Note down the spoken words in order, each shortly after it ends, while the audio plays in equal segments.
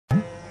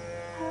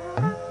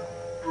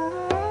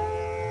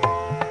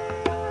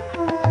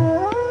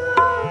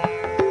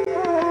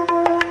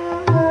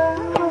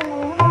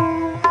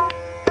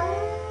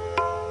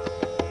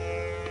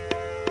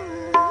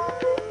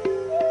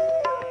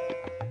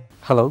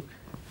Hello.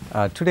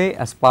 Today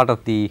as part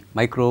of the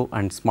Micro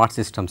and Smart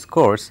Systems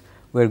course,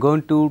 we are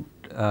going to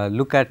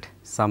look at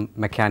some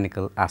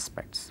mechanical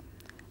aspects.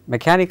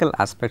 Mechanical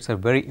aspects are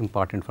very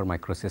important for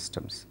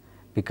microsystems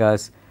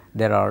because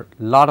there are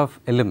a lot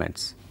of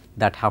elements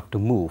that have to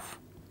move.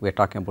 We are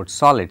talking about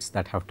solids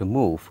that have to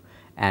move,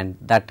 and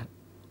that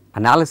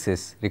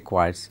analysis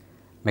requires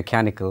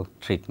mechanical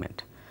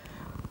treatment.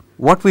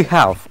 What we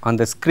have on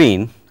the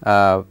screen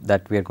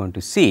that we are going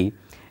to see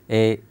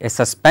a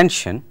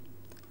suspension.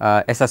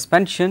 A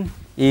suspension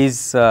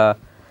is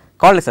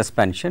called a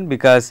suspension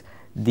because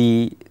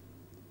the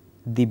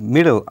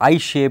middle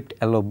I-shaped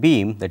yellow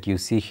beam that you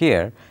see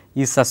here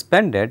is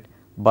suspended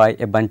by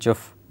a bunch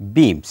of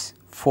beams,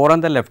 4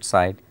 on the left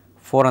side,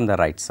 4 on the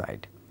right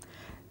side.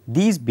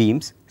 These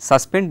beams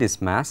suspend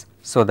this mass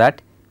so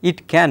that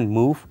it can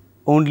move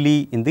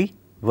only in the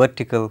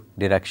vertical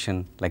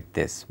direction like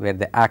this, where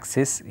the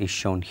axis is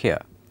shown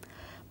here,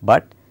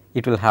 but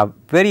it will have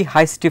very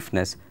high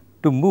stiffness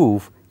to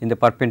move in the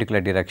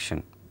perpendicular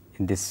direction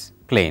in this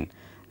plane,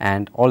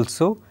 and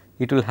also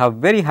it will have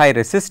very high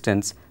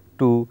resistance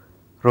to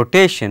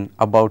rotation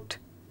about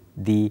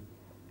the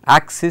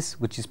axis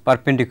which is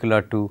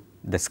perpendicular to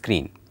the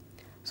screen.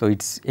 So,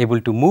 it is able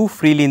to move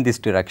freely in this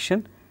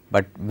direction,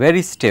 but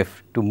very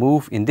stiff to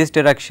move in this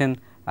direction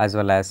as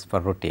well as for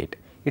rotate.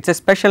 It is a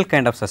special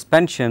kind of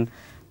suspension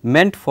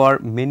meant for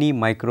many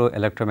micro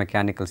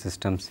electromechanical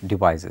systems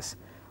devices.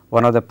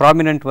 One of the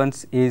prominent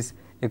ones is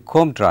a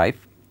comb drive,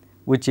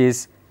 which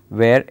is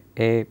where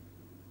a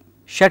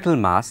shuttle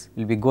mass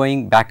will be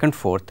going back and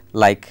forth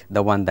like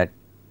the one that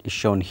is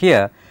shown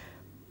here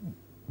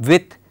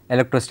with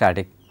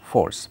electrostatic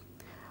force.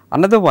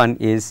 Another one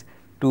is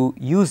to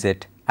use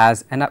it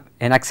as an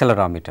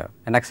accelerometer.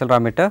 An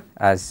accelerometer,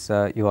 as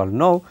you all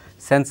know,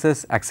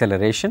 senses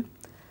acceleration.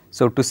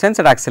 So, to sense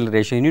that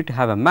acceleration, you need to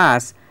have a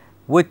mass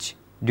which,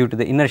 due to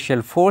the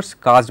inertial force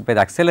caused by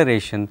the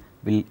acceleration,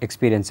 will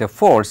experience a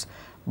force.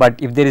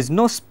 But if there is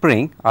no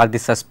spring or the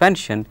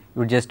suspension, it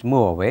will just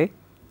move away,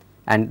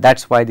 and that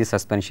is why the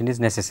suspension is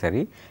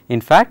necessary.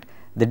 In fact,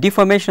 the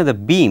deformation of the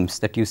beams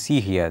that you see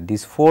here,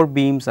 these 4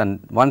 beams on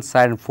one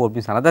side and 4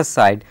 beams on other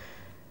side,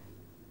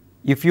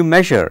 if you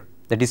measure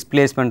the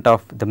displacement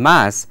of the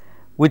mass,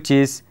 which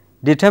is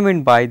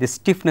determined by the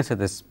stiffness of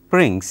the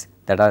springs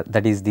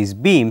that is these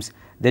beams,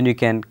 then you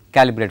can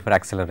calibrate for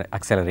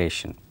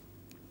acceleration.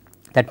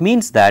 That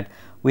means that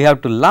we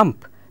have to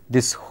lump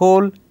this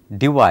whole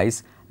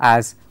device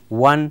as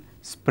one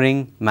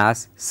spring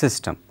mass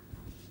system.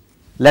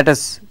 Let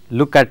us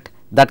look at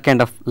that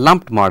kind of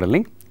lumped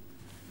modeling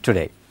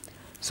today.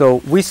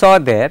 So, we saw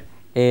there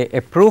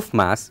a proof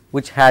mass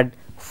which had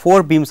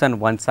 4 beams on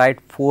one side,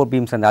 4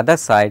 beams on the other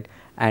side,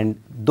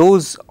 and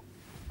those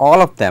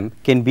all of them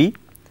can be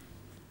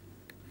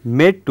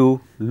made to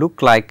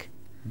look like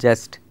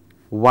just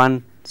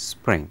one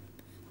spring.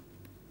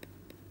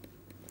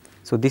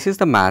 So, this is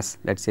the mass,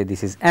 let us say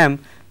this is m,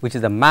 which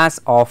is the mass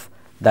of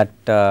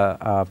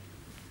that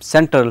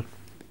central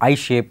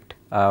I-shaped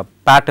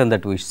pattern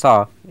that we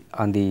saw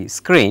on the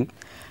screen,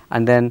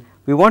 and then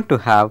we want to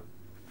have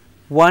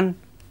one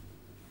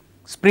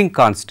spring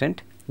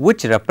constant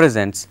which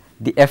represents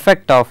the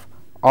effect of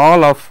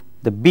all of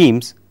the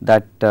beams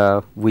that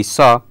we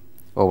saw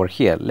over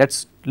here. Let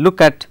us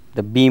look at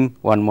the beam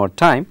one more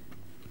time.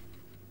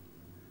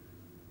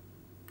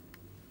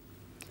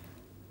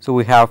 So,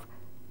 we have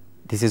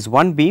this is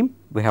one beam,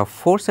 we have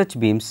 4 such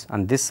beams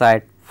on this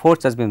side, 4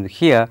 such beams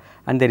here,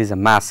 and there is a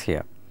mass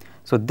here.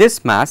 So,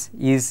 this mass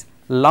is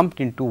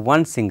lumped into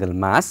one single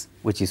mass,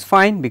 which is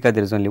fine because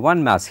there is only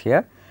one mass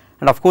here,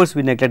 and of course,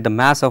 we neglect the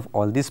mass of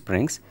all these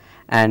springs,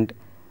 and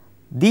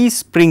these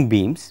spring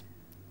beams,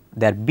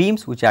 they are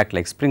beams which act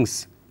like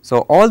springs.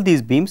 So, all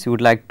these beams you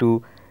would like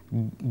to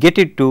get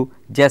it to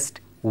just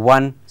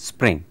one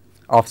spring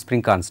of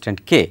spring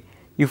constant k.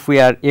 If we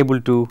are able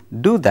to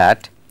do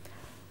that,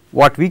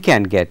 what we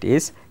can get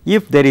is,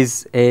 if there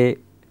is a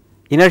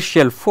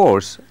inertial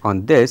force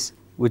on this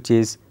which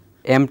is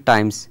m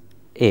times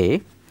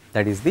a,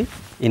 that is the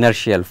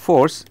inertial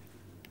force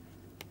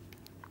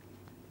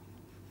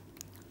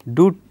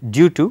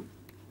due to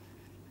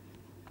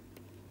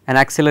an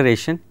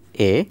acceleration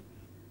a,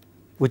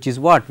 which is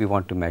what we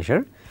want to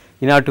measure.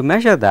 In order to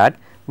measure that,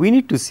 we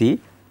need to see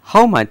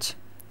how much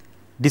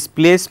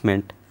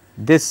displacement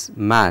this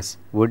mass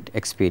would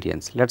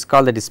experience. Let us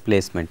call the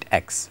displacement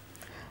x.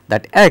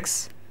 That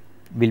x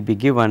will be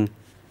given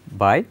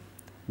by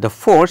the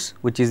force,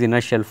 which is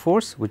inertial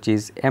force, which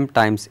is m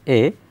times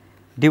a,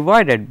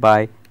 divided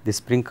by the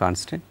spring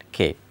constant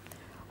k.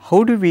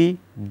 How do we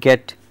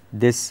get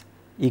this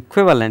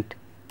equivalent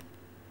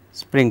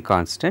spring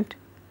constant?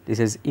 This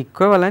is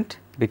equivalent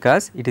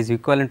because it is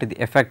equivalent to the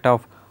effect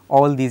of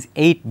all these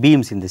 8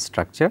 beams in this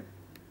structure,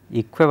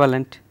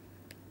 equivalent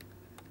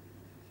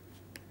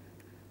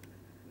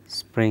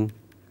spring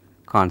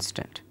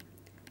constant.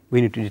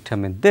 We need to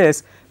determine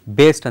this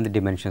based on the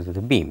dimensions of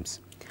the beams.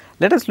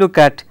 Let us look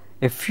at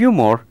a few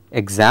more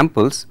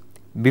examples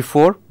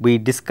before we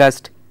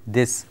discussed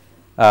this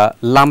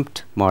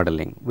lumped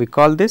modeling. We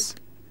call this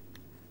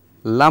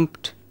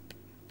lumped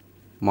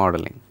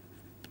modeling,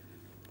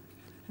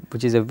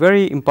 which is a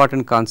very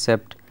important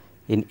concept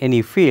in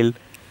any field,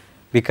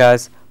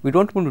 because we do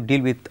not want to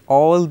deal with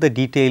all the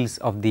details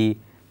of the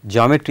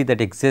geometry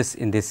that exists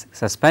in this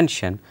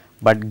suspension,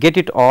 but get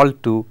it all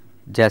to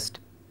just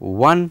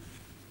one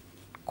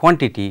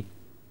quantity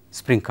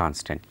spring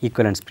constant,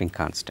 equivalent spring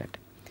constant.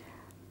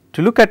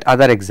 To look at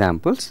other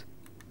examples,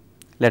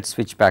 let us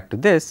switch back to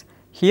this.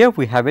 Here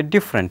we have a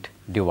different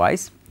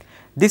device.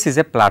 This is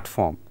a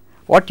platform.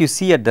 What you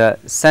see at the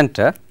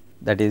center,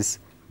 that is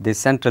the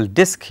central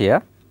disk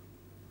here,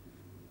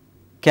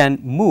 can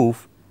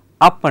move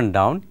up and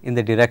down in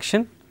the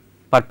direction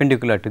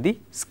perpendicular to the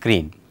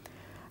screen,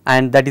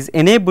 and that is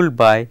enabled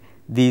by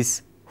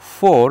these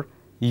 4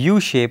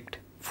 U-shaped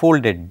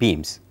folded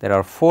beams. There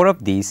are 4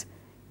 of these,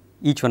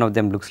 each one of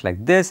them looks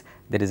like this.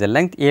 There is a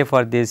length A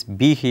for this,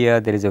 B here,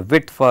 there is a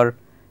width for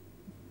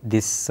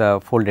this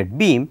folded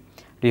beam.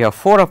 We have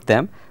 4 of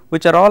them,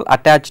 which are all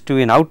attached to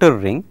an outer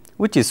ring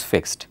which is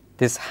fixed.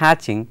 This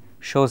hatching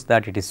shows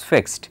that it is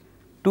fixed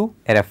to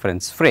a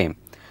reference frame,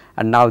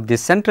 and now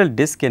this central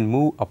disk can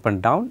move up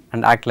and down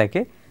and act like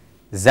a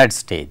Z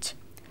stage.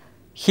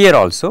 Here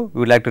also we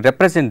would like to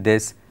represent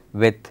this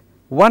with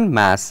one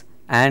mass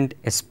and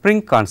a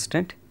spring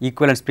constant,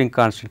 equivalent spring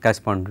constant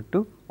corresponding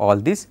to all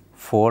these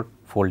 4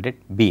 folded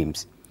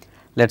beams.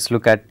 Let us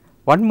look at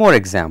one more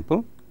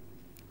example.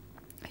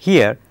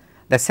 Here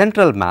the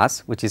central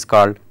mass, which is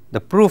called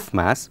the proof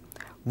mass,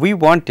 we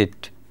want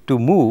it to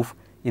move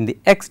in the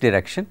x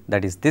direction,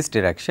 that is this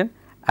direction,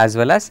 as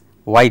well as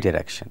y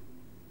direction.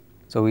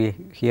 So,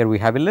 here we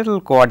have a little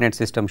coordinate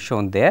system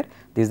shown there.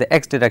 This is the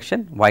x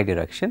direction, y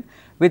direction,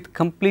 with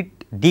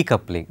complete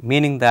decoupling,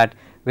 meaning that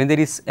when there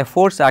is a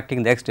force acting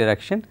in the x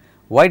direction,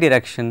 y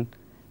direction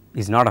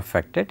is not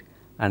affected,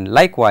 and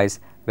likewise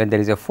when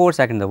there is a force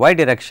acting in the y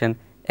direction,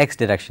 x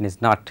direction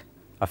is not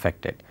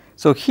affected.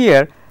 So,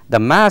 here the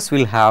mass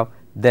will have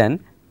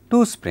then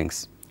 2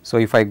 springs. So,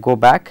 if I go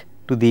back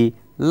to the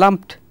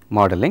lumped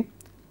modeling,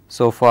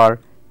 so for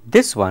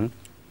this one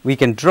we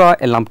can draw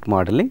a lumped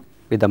modeling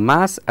with the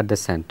mass at the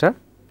center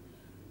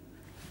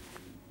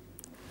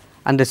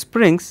and the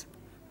springs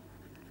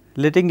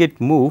letting it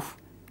move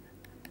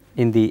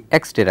in the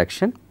x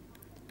direction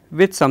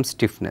with some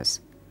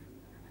stiffness.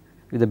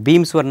 If the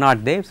beams were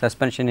not there,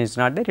 suspension is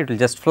not there, it will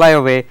just fly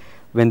away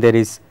when there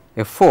is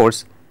a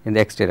force in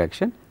the x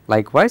direction.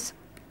 Likewise,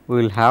 we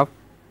will have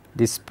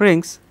the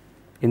springs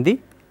in the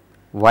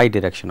y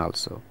direction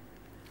also.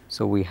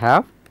 So, we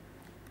have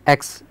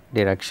x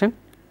direction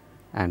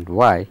and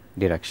y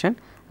direction,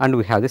 and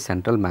we have the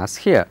central mass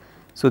here.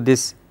 So,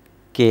 this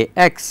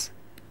kx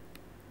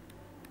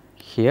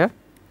here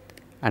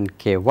and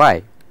ky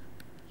here.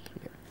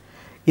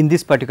 In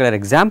this particular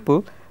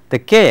example, the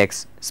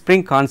kx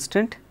spring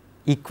constant,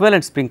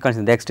 equivalent spring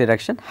constant in the x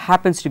direction,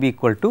 happens to be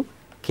equal to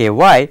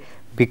ky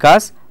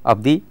because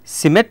of the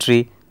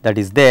symmetry that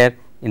is there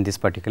in this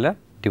particular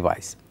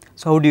device.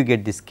 So, how do you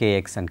get this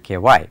kx and ky?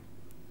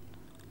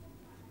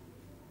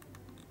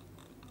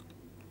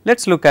 Let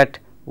us look at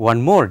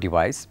one more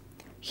device.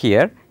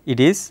 Here it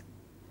is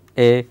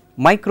a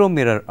micro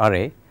mirror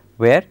array,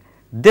 where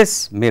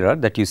this mirror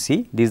that you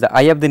see, this is the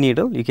eye of the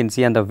needle, you can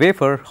see on the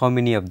wafer how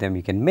many of them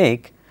you can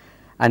make,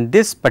 and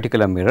this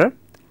particular mirror,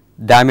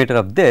 diameter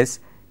of this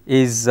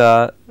is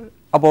about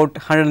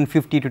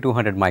 150 to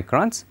 200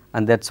 microns,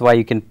 and that is why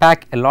you can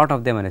pack a lot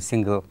of them on a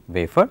single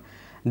wafer.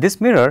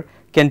 This mirror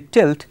can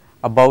tilt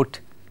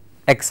about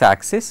x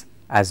axis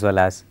as well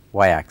as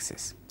y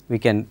axis. We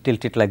can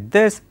tilt it like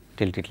this,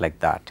 tilt it like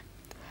that,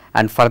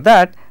 and for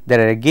that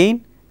there are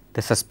again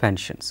the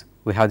suspensions.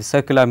 We have the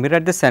circular mirror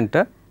at the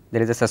center,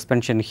 there is a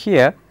suspension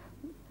here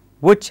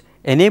which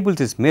enables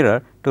this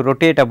mirror to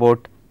rotate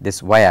about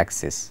this y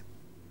axis,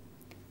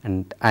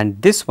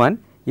 and this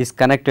one is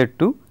connected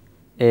to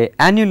a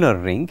annular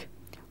ring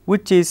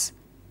which is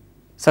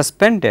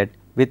suspended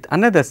with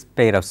another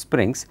pair of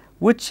springs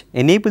which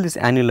enable this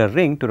annular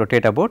ring to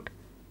rotate about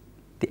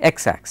the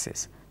x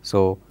axis.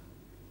 So,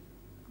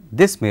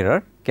 this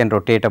mirror can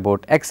rotate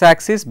about x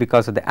axis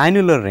because of the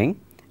annular ring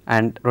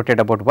and rotate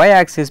about y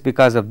axis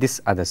because of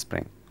this other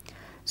spring.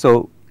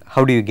 So,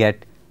 how do you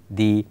get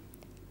the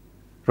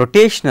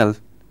rotational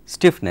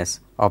stiffness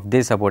of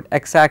this about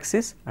x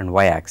axis and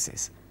y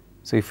axis?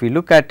 So, if we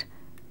look at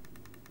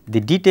the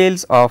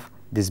details of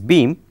this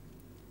beam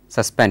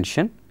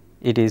suspension,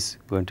 it is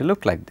going to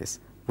look like this.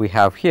 We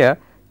have here,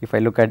 if I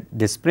look at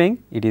this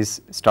spring, it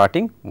is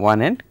starting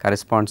one end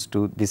corresponds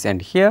to this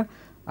end here,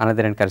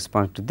 another end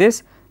corresponds to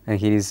this, and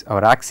here is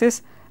our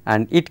axis,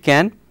 and it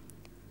can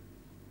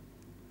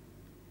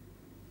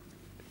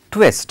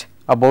twist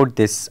about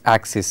this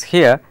axis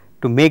here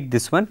to make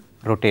this one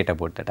rotate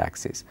about that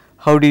axis.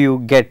 How do you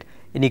get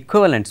an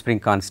equivalent spring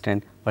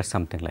constant for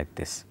something like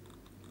this?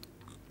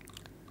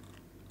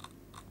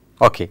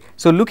 Okay.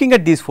 So, looking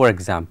at these 4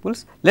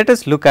 examples, let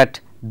us look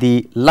at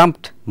the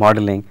lumped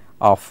modeling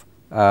of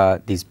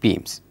these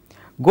beams.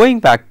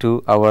 Going back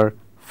to our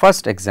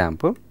first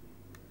example,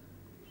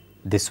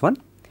 this one,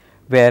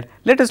 where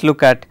let us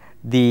look at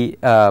the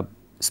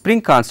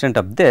spring constant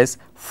of this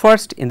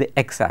first in the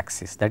x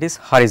axis, that is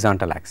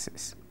horizontal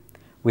axis.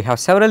 We have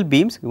several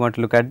beams, we want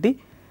to look at the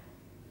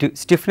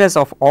stiffness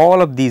of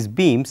all of these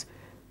beams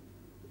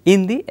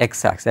in the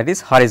x axis, that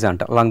is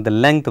horizontal along the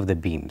length of the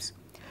beams.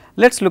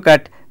 Let us look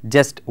at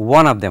just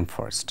one of them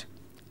first.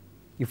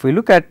 If we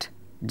look at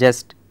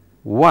just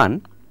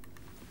one,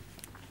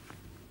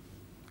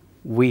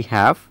 we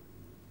have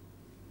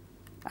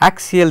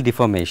axial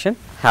deformation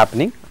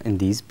happening in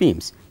these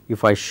beams.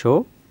 If I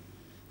show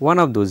one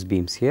of those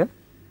beams here,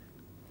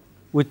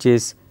 which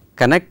is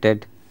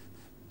connected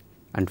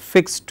and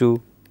fixed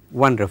to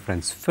one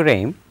reference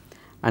frame,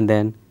 and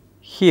then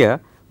here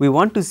we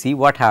want to see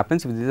what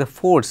happens if there is a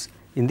force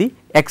in the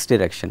x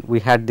direction. We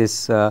had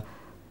this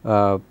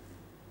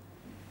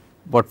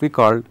what we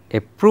call a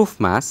proof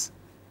mass.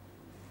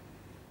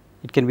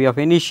 It can be of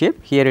any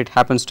shape, here it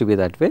happens to be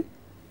that way.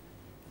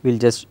 We will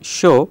just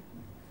show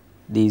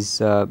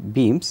these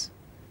beams.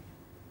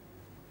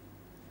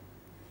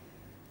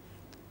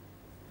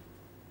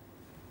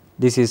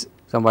 This is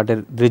somewhat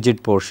a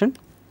rigid portion,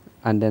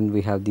 and then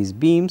we have these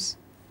beams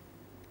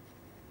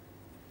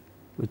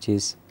which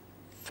is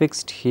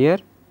fixed here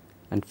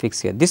and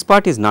fixed here. This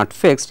part is not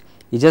fixed,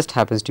 it just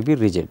happens to be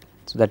rigid.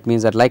 So, that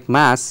means that like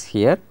mass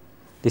here,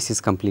 this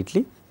is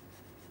completely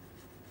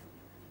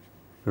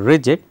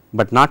rigid,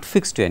 but not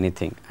fixed to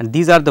anything, and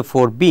these are the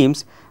 4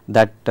 beams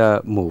that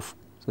move.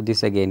 So,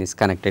 this again is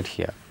connected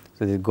here.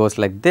 So, it goes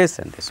like this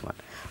and this one,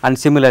 and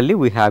similarly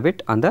we have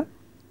it on the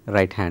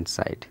right hand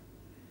side.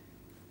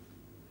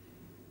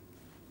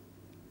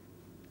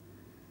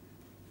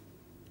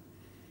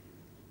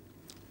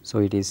 So,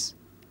 it is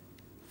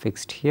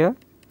fixed here,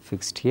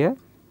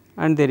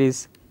 and there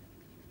is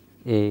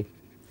a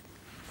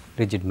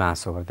rigid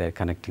mass over there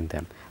connecting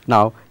them.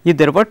 Now, if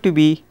there were to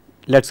be,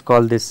 let us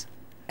call this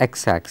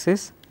x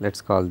axis, let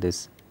us call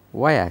this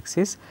y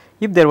axis,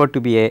 if there were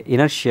to be a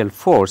inertial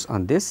force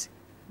on this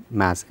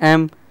mass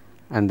m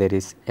and there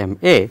is m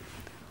a,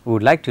 we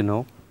would like to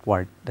know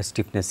what the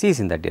stiffness is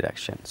in that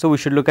direction. So, we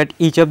should look at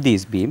each of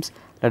these beams.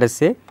 Let us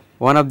say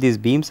one of these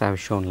beams I have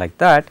shown like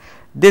that,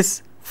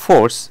 this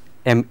force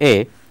m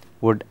a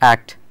would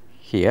act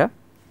here,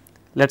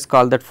 let us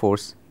call that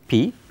force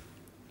P,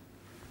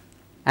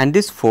 and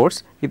this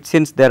force, if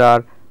since there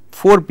are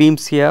 4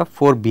 beams here,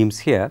 4 beams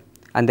here,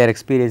 and they are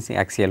experiencing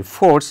axial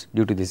force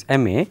due to this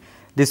m a,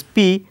 this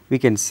P we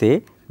can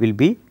say will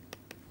be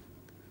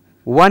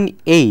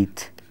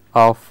 1/8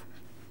 of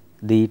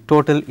the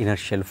total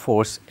inertial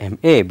force m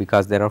a,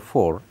 because there are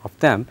 4 of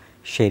them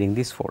sharing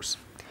this force,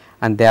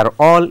 and they are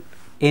all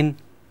in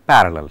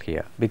parallel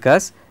here,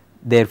 because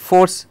their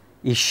force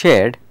is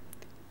shared,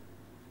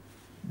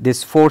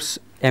 this force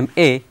m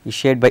a is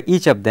shared by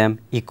each of them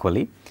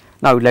equally.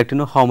 Now, we would like to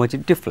know how much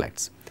it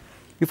deflects.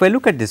 If I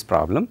look at this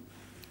problem,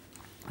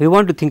 we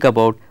want to think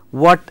about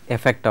what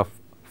effect of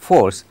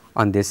force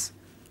on this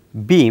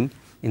beam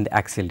in the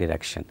axial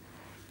direction.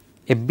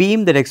 A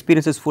beam that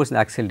experiences force in the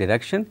axial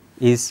direction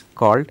is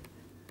called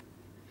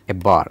a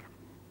bar.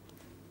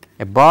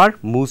 A bar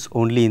moves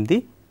only in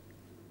the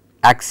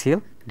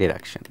axial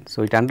direction.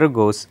 So, it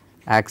undergoes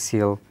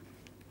axial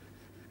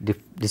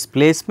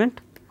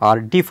displacement or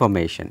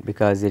deformation,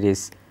 because it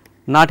is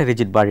not a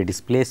rigid body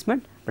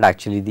displacement, but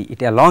actually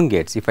it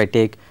elongates. If I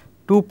take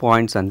 2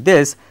 points on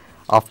this,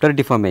 after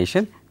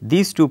deformation,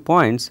 these 2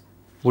 points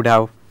would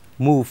have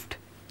moved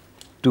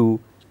to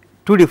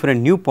 2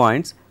 different new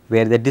points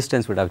where the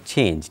distance would have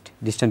changed,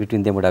 distance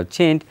between them would have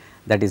changed,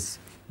 that is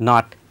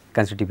not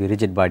considered to be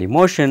rigid body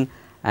motion,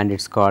 and it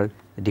is called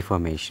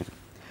deformation.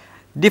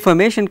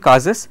 Deformation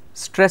causes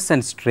stress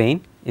and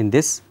strain in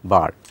this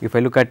bar. If I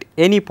look at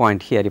any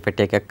point here, if I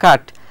take a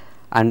cut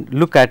and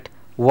look at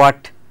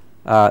what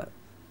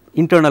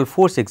internal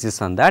force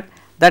exists on that,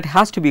 that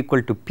has to be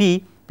equal to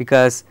P,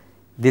 because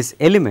this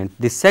element,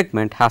 this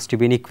segment has to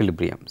be in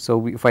equilibrium.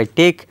 So, if I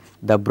take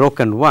the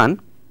broken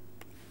one,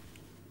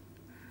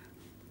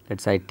 let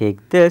us say I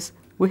take this,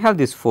 we have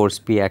this force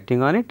P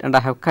acting on it, and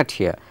I have cut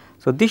here.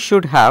 So, this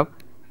should have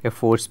a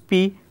force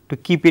P to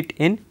keep it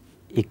in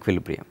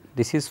equilibrium.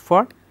 This is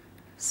for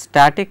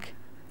static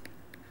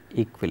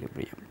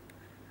equilibrium,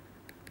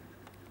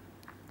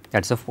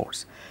 that is a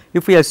force.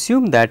 If we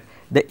assume that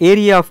the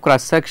area of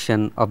cross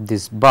section of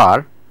this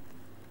bar,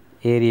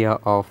 area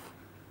of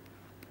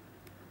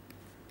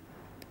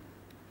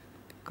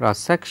cross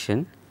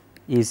section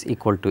is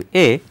equal to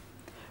A,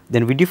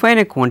 then we define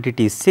a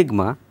quantity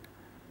sigma,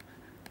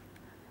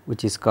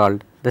 which is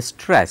called the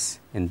stress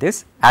in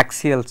this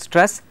axial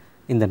stress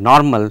in the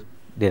normal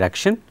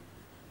direction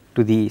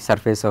to the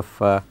surface of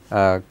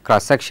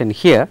cross section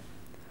here.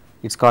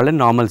 It is called a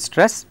normal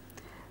stress,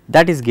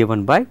 that is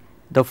given by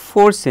the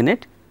force in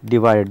it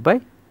divided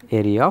by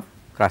area of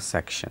cross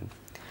section.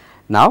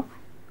 Now,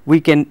 we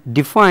can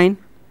define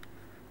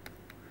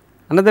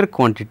another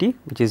quantity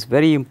which is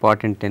very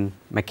important in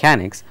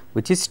mechanics,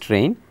 which is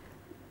strain,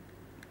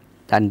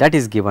 and that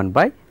is given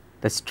by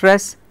the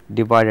stress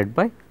divided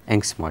by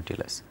Young's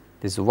modulus.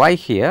 This y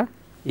here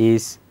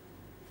is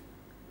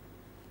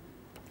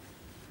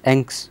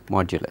Young's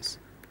modulus.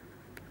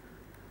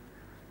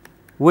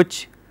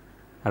 which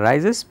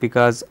arises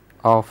because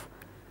of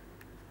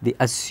the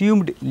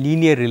assumed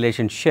linear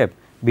relationship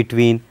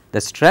between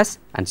the stress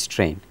and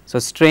strain. So,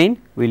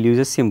 strain we will use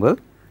a symbol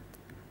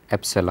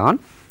epsilon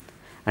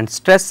and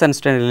stress and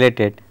strain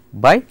related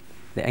by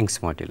the Young's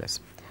modulus.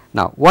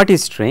 Now, what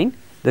is strain?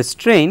 The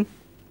strain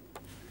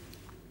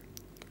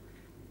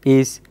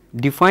is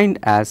defined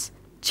as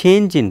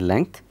change in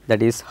length,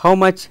 that is how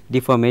much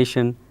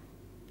deformation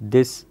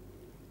this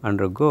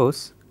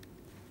undergoes.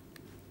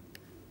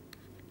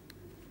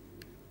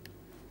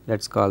 Let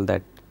us call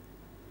that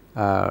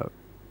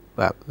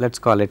well, let us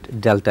call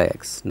it delta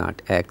x,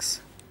 not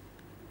x.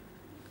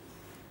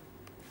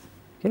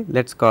 Okay,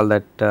 let us call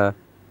that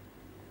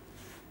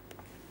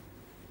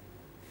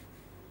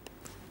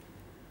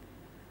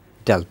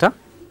delta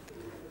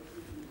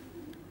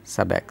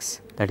sub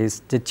x, that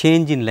is the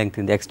change in length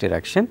in the x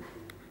direction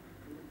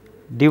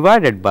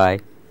divided by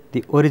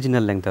the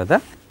original length of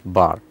the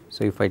bar.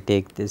 So, if I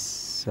take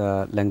this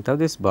length of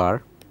this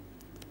bar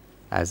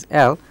as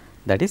L,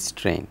 that is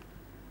strain.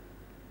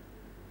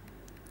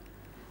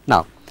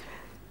 Now,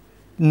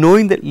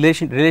 knowing the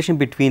relation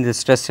between the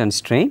stress and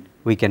strain,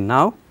 we can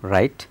now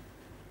write.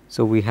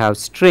 So, we have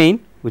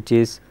strain which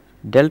is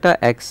delta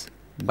x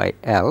by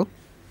L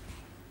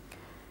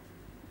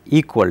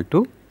equal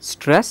to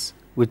stress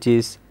which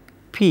is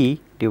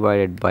P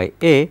divided by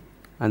A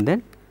and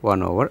then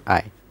 1 over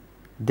I.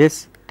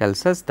 This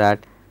tells us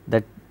that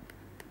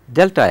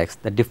delta x,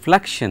 the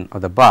deflection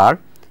of the bar,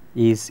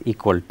 is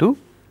equal to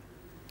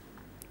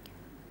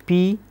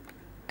P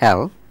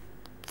L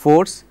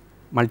force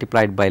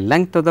multiplied by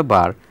length of the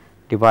bar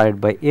divided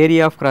by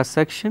area of cross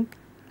section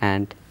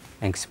and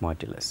Young's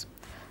modulus.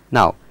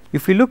 Now,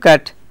 if we look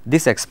at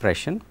this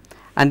expression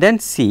and then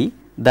see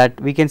that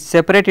we can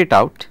separate it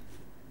out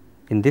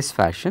in this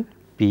fashion,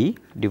 P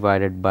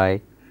divided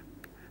by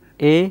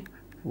A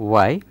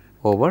y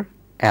over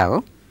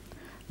L.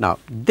 Now,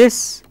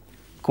 this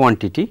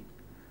quantity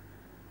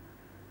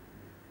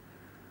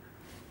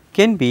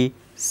can be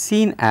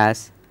seen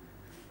as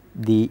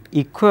the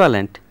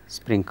equivalent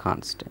spring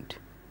constant.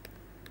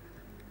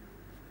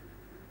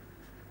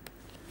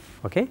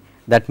 Okay.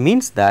 That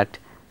means that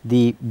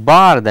the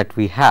bar that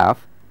we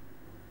have,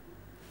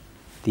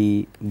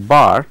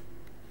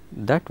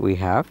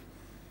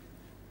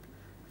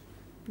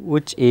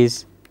 which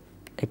is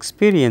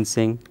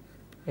experiencing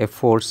a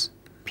force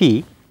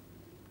P,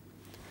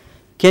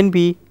 can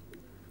be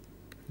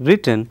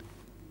written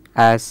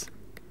as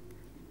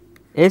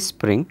a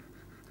spring,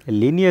 a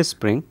linear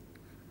spring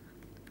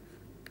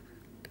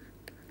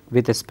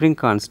with a spring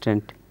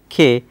constant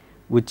K,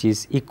 which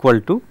is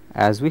equal to,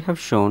 as we have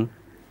shown,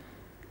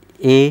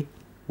 A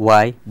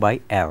y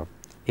by L,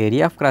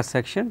 area of cross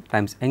section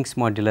times Young's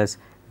modulus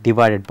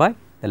divided by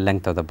the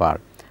length of the bar.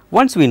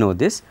 Once we know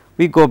this,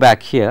 we go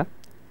back here.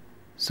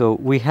 So,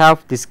 we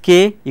have this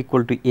K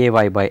equal to A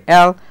y by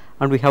L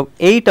and we have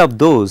 8 of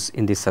those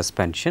in this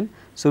suspension.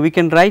 So, we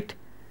can write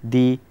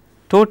the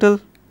total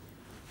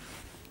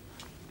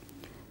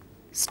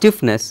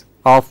stiffness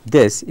of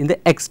this in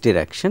the x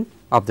direction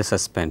of the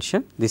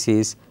suspension. This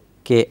is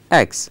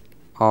Kx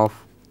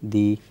of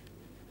the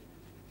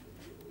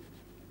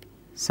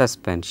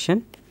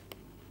suspension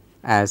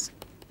as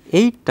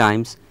 8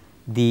 times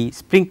the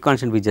spring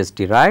constant we just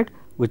derived,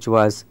 which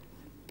was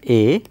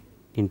A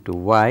into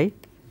y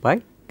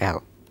by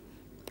L.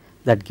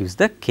 That gives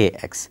the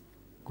Kx.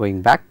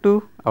 Going back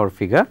to our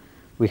figure,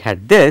 we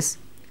had this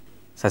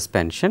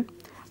suspension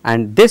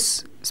and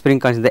this spring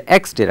constant in the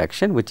x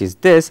direction, which is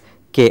this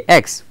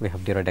Kx, we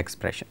have derived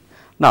expression.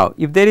 Now,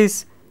 if there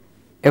is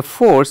a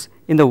force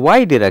in the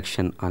y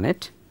direction on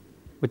it,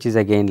 which is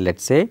again let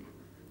us say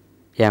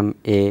m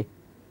a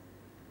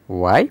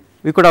y,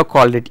 we could have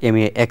called it m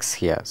a x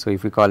here. So,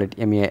 if we call it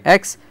m a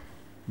x,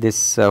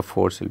 this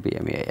force will be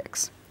m a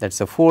x. That is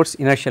a force,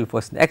 inertial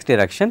force in the x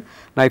direction.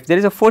 Now, if there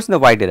is a force in the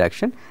y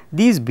direction,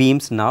 these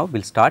beams now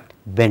will start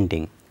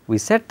bending. We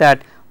said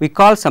that we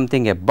call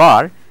something a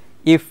bar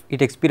if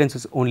it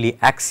experiences only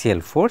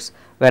axial force,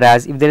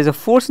 whereas if there is a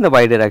force in the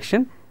y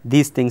direction,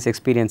 these things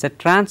experience a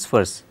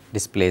transverse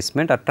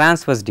displacement or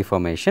transverse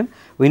deformation.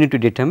 We need to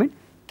determine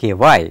Ky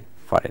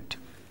for it.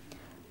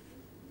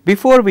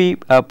 Before we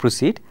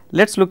proceed,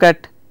 let us look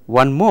at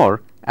one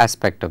more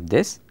aspect of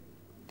this.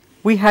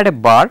 We had a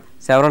bar,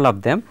 several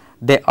of them,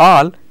 they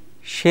all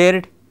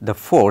shared the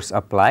force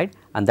applied,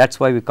 and that is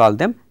why we call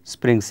them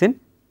springs in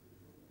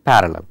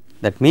parallel.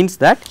 That means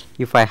that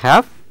if I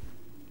have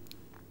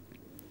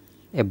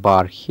a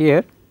bar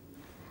here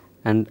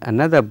and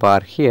another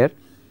bar here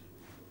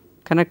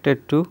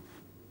connected to,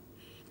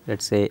 let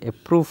us say, a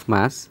proof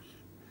mass,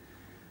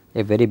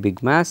 a very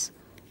big mass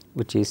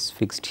which is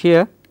fixed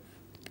here,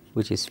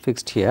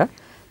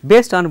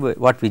 based on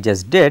what we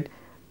just did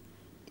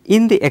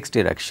in the x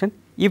direction,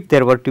 if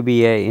there were to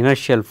be a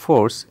inertial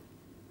force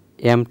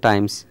m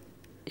times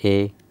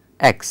a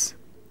x.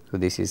 So,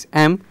 this is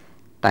m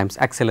times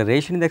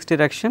acceleration in the x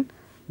direction,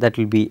 that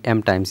will be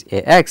m times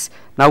a x.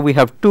 Now, we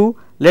have two,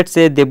 let us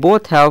say they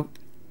both have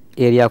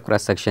area of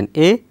cross section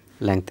A,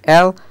 length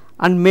L,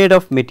 and made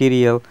of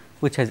material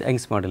which has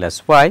Young's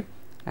modulus y,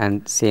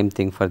 and same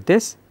thing for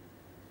this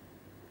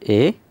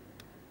A,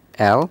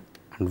 L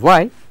and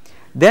Y.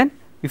 Then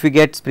if you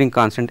get spring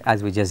constant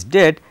as we just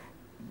did,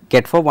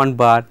 get for one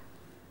bar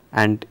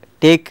and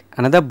take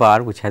another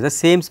bar which has the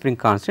same spring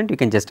constant, you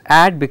can just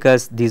add,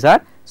 because these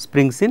are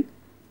springs in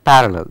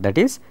parallel, that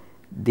is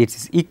this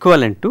is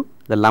equivalent to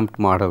the lumped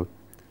model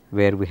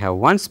where we have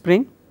one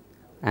spring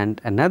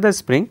and another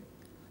spring,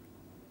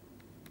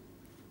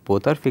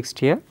 both are fixed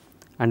here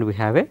and we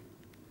have a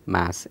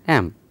mass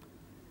m.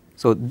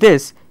 So,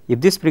 this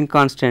if this spring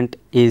constant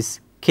is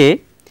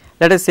k,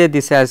 let us say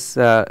this has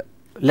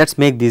let us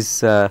make these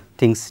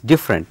things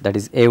different, that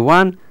is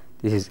A1,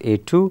 this is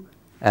A2,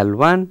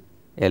 L1,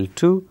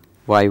 L2,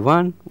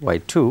 Y1,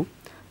 Y2.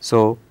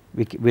 So,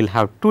 we will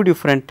have two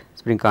different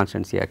spring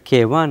constants here,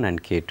 K1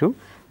 and K2,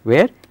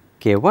 where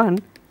K1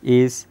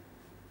 is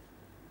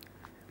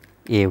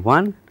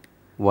A1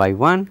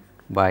 Y1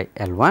 by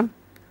L1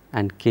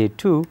 and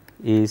K2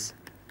 is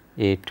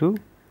A2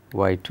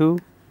 Y2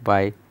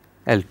 by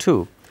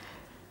L2.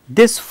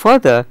 This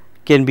further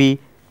can be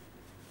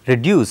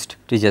reduced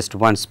to just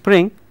one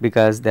spring,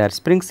 because they are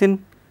springs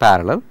in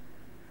parallel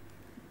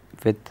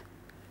with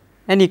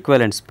an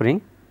equivalent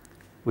spring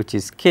which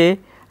is K,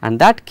 and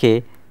that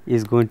K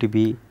is going to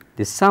be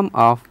the sum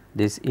of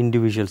these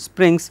individual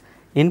springs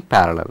in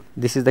parallel.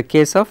 This is the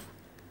case of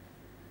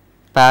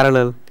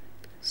parallel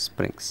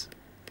springs.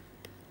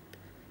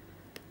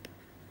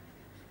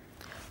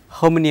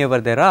 How many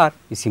ever there are,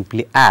 you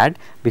simply add,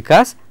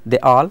 because they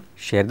all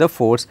share the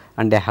force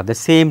and they have the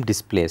same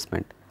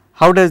displacement.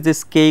 How does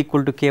this K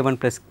equal to K1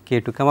 plus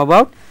K2 come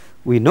about?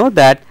 We know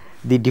that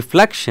the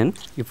deflection,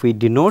 if we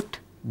denote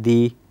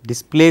the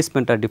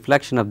displacement or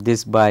deflection of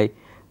this by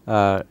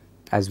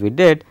as we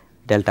did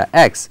delta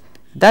x,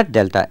 that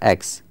delta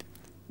x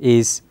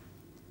is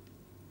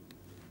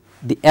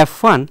the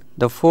F1,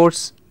 the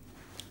force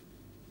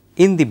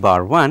in the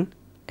bar 1,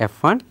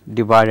 F1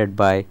 divided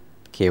by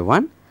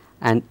K1,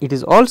 and it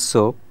is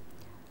also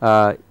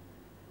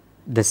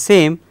the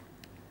same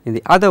in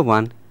the other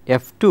one,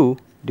 F2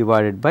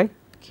 divided by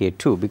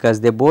K2,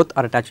 because they both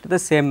are attached to the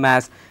same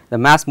mass. The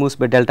mass moves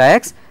by delta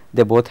x,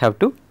 they both have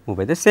to move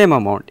by the same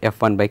amount,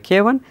 F1 by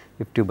K1,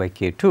 F2 by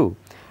K2.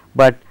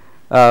 But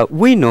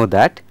we know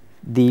that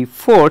the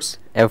force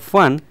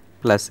F1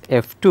 plus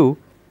F2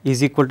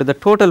 is equal to the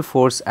total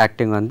force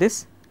acting on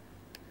this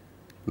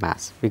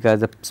mass, because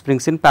the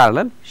springs in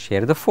parallel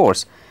share the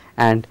force,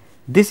 and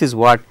this is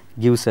what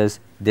gives us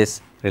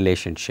this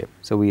relationship.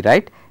 So, we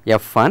write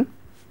F1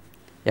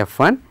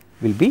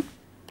 will be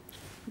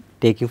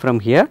taking from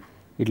here,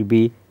 it will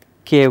be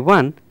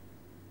K1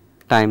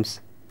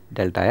 times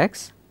delta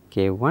x,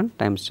 K1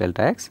 times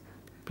delta x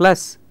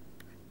plus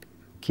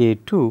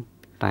K2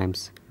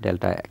 times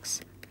delta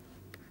x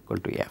equal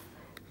to F.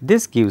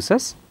 This gives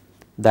us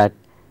that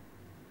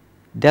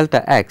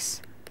delta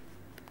x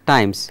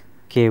times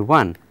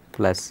K1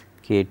 plus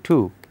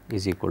K2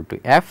 is equal to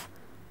F,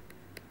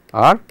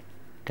 or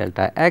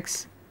delta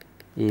x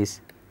is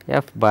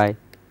F by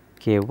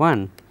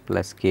K1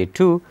 plus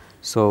K2.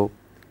 So,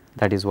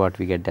 that is what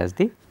we get as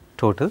the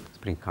total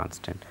spring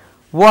constant.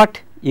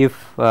 What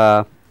if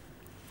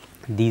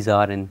these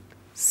are in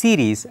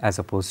series as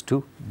opposed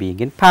to being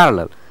in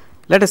parallel?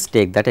 Let us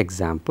take that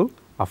example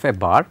of a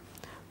bar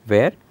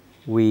where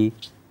we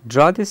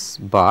draw this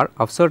bar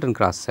of certain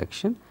cross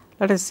section.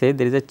 Let us say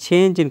there is a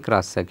change in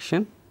cross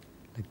section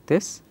like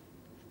this,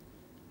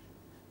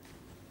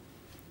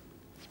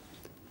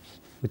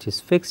 which is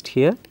fixed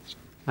here,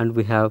 and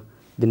we have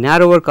the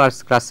narrower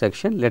cross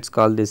section. Let us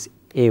call this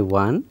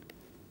A1,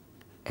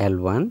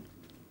 L1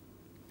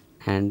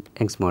 and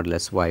Young's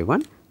modulus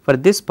Y1. For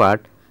this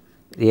part,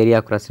 the area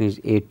of cross section is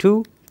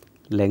A2,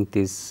 length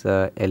is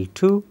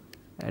L2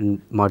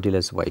 and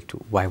modulus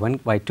Y2. Y1,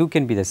 Y2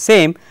 can be the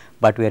same,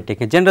 but we are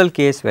taking a general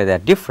case where they are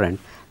different.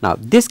 Now,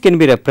 this can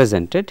be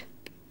represented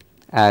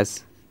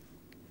as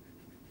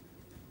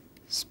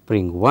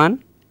spring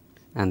 1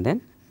 and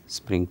then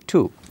spring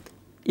 2.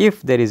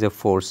 If there is a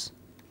force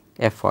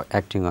F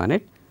acting on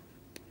it,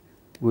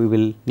 we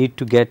will need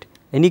to get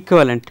an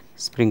equivalent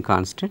spring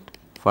constant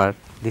for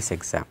this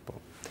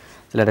example.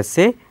 So, let us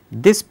say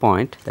this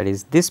point, that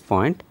is this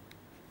point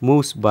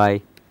moves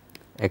by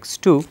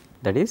x2,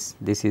 that is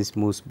this is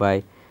moves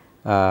by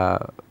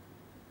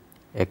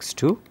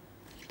x2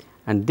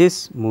 and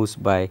this moves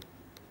by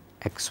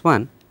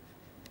x1.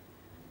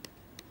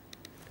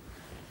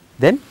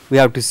 Then we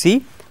have to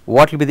see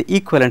what will be the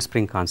equivalent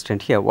spring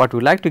constant here. What we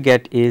would like to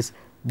get is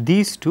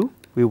these two,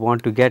 we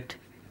want to get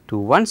to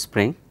one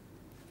spring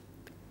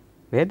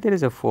where there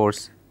is a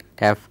force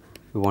F,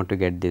 we want to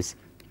get this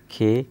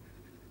K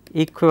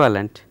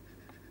equivalent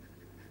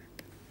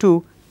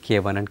to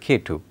K1 and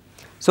K2.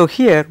 So,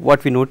 here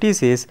what we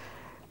notice is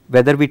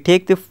whether we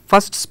take the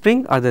first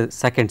spring or the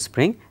second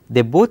spring,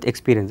 they both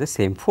experience the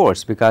same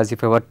force, because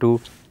if I were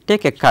to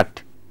take a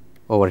cut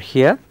over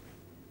here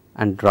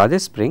and draw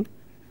this spring,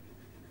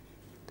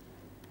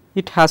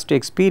 it has to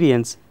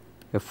experience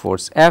a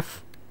force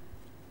F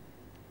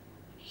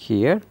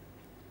here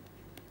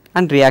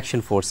and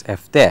reaction force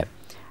F there,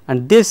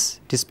 and this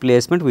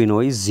displacement we know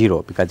is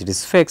 0 because it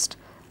is fixed,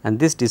 and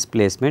this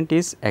displacement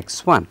is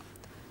x1.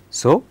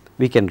 So,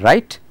 we can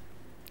write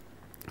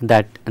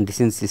that, and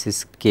since this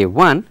is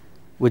k1,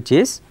 which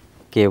is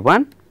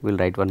k1, we will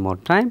write one more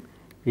time,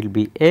 it will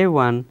be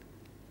a1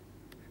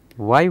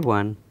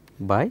 y1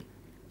 by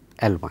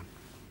L1,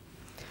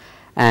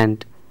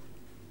 and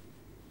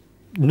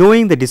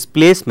knowing the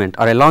displacement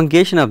or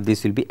elongation of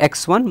this will be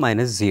x1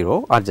 minus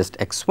 0 or just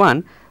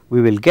x1,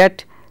 we will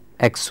get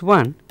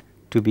x1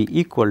 to be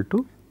equal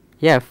to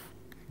f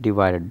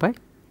divided by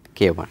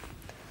k1.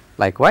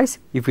 Likewise,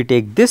 if we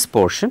take this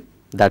portion,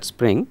 that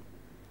spring,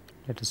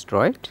 let us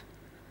draw it.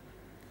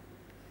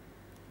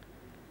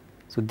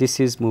 So, this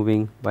is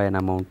moving by an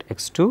amount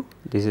x2,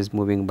 this is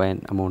moving by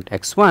an amount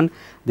x1,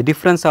 the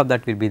difference of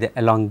that will be the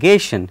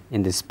elongation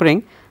in the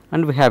spring,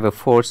 and we have a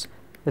force,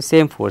 the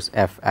same force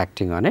F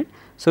acting on it.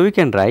 So, we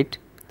can write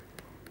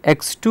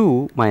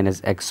x2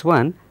 minus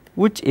x1,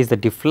 which is the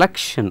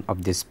deflection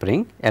of the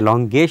spring,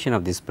 elongation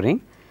of the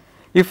spring.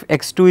 If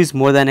x2 is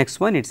more than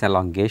x1, it is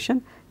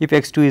elongation. If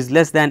x2 is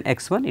less than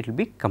x1, it will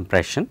be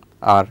compression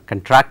or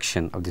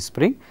contraction of the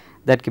spring.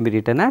 That can be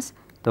written as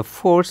the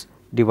force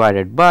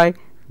divided by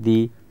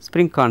the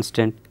spring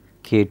constant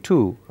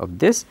K2 of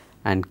this,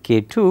 and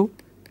K2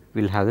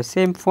 will have the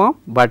same form,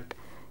 but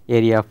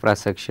area of cross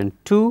section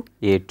 2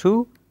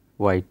 A2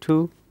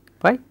 Y2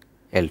 by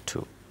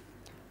L2.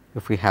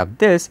 If we have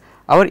this,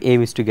 our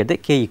aim is to get the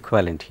K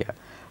equivalent here.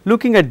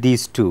 Looking at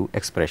these two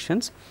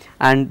expressions,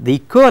 and the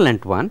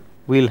equivalent one,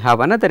 we will have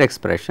another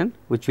expression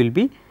which will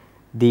be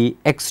the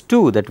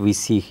x2 that we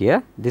see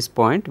here. This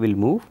point will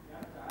move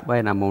by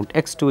an amount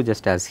x2,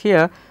 just as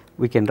here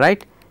we can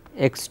write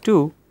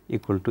x2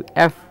 equal to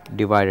F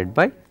divided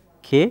by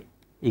K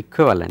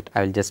equivalent.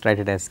 I will just write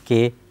it as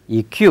K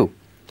EQ.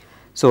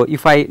 So,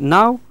 if I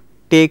now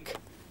take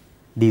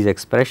these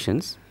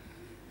expressions,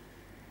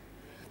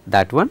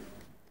 that one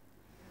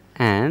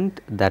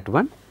and that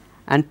one,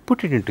 and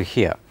put it into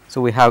here. So,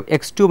 we have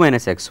x2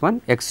 minus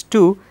x1,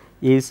 x2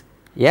 is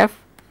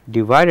F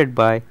divided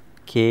by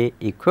K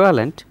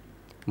equivalent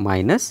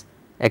minus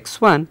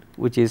x1,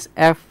 which is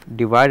F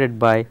divided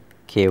by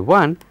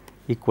K1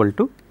 equal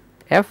to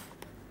F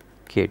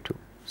K2.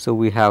 So,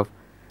 we have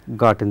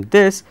gotten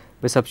this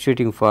by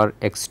substituting for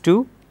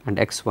x2 and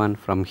x1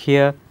 from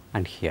here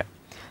and here.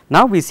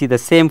 Now, we see the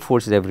same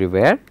forces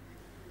everywhere.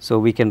 So,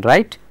 we can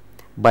write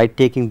by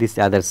taking this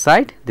other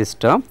side, this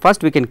term.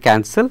 First, we can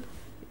cancel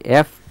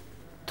F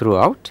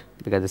throughout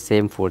because the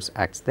same force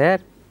acts there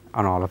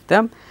on all of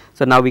them.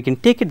 So, now we can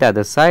take it the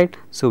other side.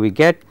 So, we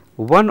get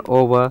 1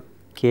 over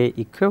K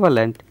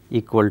equivalent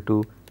equal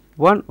to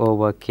 1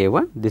 over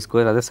K1. This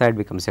goes other side,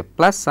 becomes a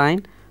plus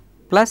sign,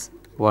 plus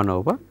 1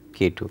 over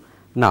K2.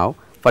 Now,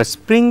 for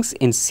springs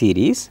in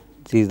series,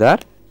 these are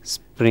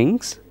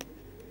springs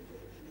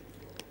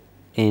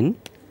in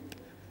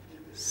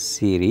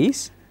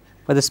series.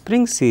 For the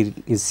spring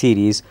in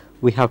series,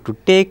 we have to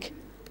take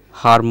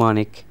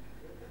harmonic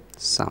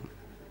sum.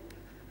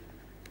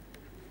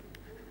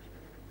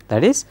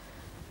 That is,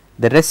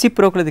 the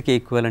reciprocal of the K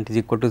equivalent is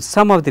equal to the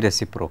sum of the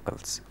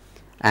reciprocals,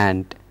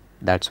 and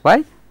that is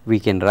why we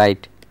can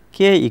write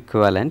K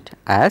equivalent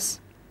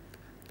as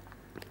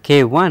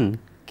K1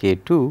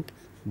 K2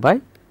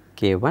 by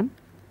K1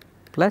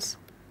 plus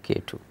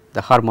K2,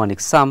 the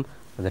harmonic sum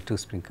of the two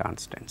spring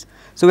constants.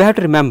 So, we have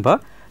to remember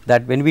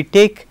that when we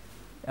take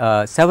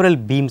several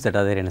beams that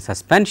are there in a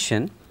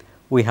suspension,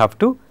 we have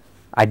to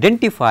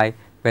identify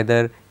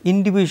whether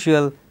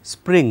individual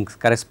springs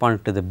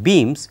correspond to the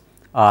beams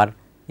are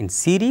in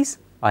series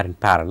or in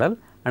parallel,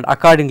 and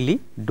accordingly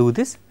do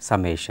this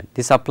summation.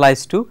 This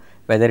applies to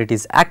whether it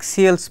is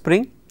axial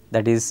spring,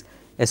 that is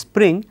a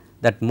spring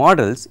that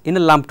models in a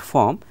lumped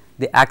form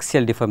the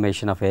axial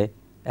deformation of a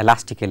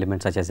elastic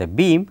element such as a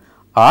beam,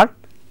 or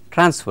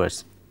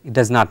transverse. It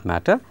does not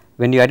matter.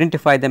 When you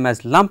identify them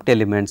as lumped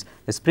elements,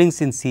 the springs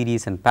in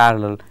series and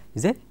parallel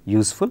is a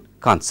useful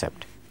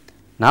concept.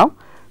 Now,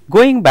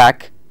 going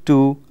back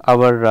to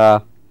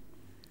our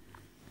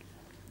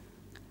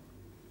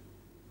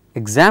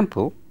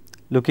example,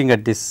 looking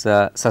at this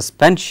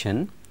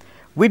suspension,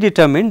 we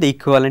determined the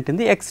equivalent in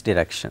the x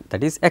direction,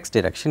 that is x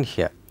direction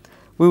here.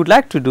 We would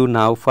like to do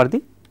now for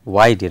the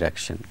y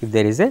direction. If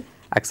there is a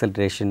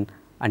acceleration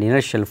and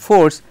inertial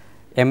force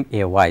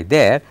MAY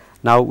there,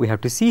 now we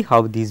have to see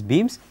how these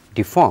beams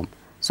deform.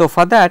 So,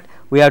 for that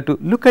we have to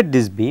look at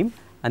this beam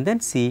and then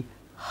see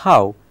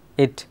how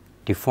it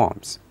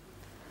deforms.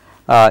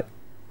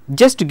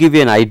 Just to give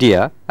you an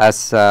idea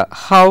as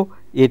how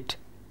it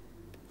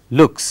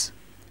looks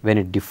when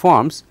it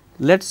deforms,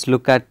 let us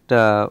look at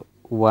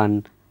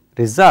one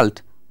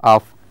result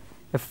of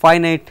a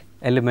finite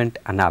element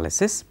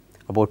analysis,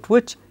 about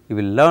which you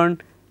will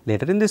learn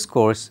later in this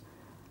course,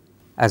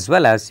 as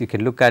well as you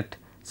can look at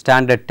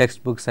standard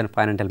textbooks and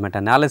finite element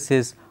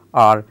analysis,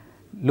 or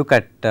look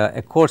at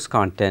a course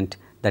content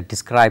that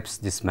describes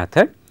this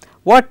method.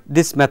 What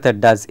this method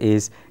does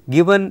is,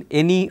 given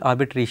any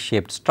arbitrary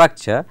shaped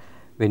structure,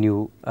 when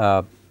you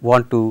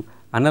want to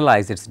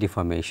analyze its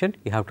deformation,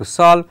 you have to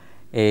solve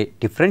a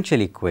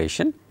differential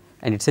equation,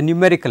 and it is a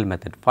numerical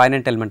method,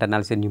 finite element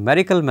analysis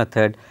numerical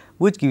method,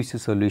 which gives you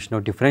solution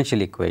of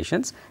differential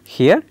equations.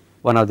 Here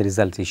one of the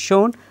results is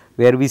shown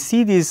where we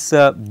see these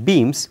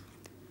beams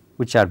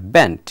which are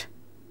bent,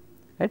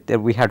 right. There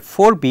we had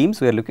 4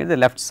 beams, we are looking at the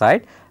left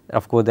side,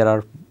 of course there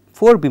are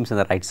 4 beams on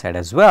the right side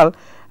as well,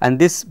 and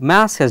this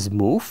mass has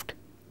moved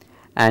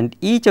and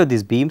each of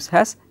these beams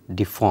has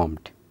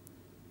deformed,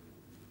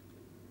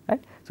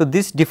 right. So,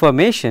 this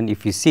deformation,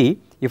 if you see,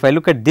 if I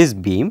look at this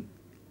beam,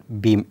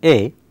 beam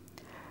A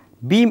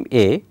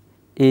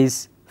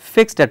is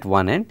fixed at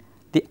one end,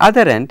 the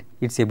other end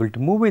it is able to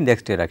move in the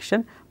x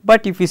direction,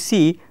 but if you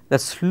see the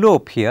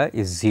slope here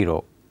is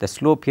 0, the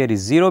slope here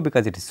is 0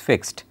 because it is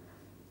fixed,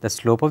 the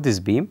slope of this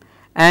beam,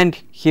 and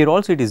here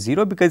also it is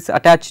 0 because it is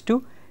attached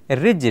to a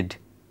rigid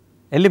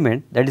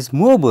element that is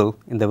movable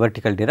in the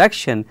vertical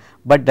direction,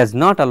 but does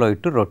not allow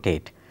it to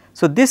rotate.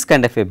 So, this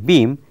kind of a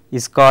beam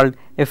is called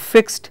a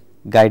fixed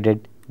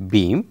guided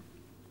beam,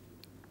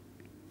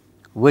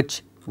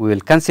 which we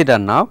will consider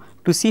now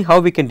to see how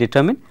we can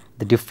determine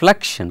the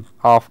deflection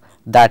of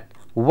that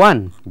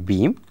one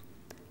beam.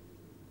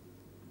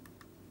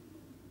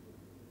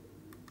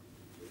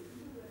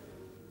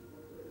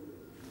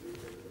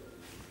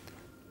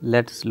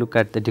 Let us look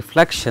at the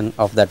deflection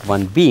of that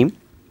one beam.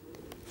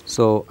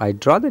 So, I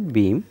draw that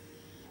beam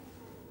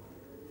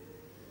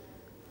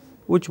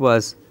which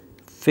was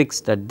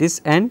fixed at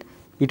this end,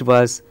 it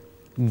was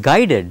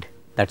guided,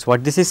 that is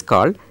what this is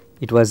called,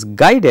 it was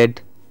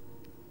guided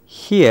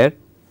here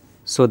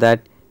so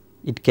that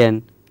it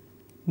can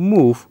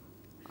move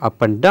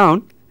up and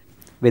down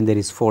when there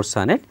is force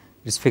on it,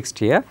 it is fixed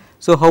here.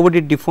 So, how would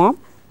it deform?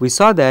 We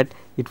saw that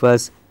it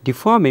was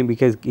deforming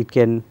because it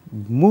can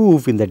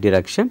move in that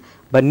direction,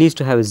 but needs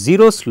to have a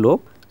 0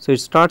 slope. So, it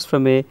starts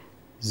from a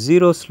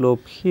 0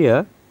 slope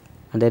here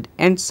and then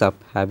ends up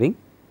having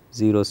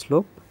 0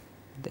 slope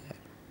there.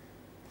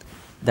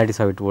 That is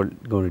how it will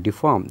going to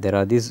deform. There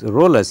are these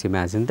rollers,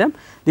 imagine them.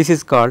 This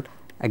is called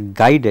a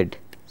guided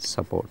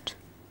support.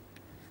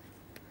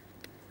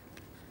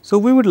 So,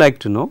 we would like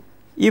to know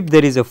if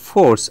there is a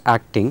force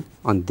acting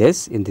on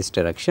this in this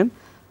direction,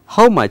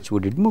 how much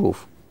would it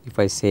move? If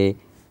I say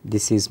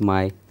this is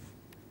my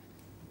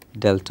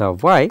delta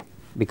y,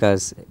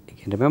 because you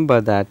can remember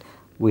that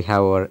we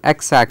have our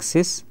x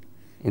axis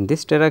in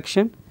this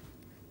direction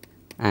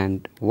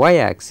and y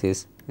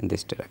axis in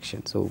this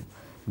direction. So,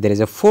 there is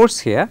a force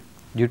here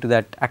due to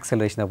that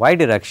acceleration in the y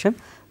direction,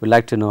 we would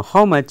like to know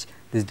how much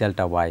this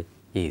delta y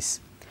is.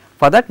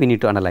 For that we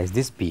need to analyze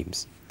these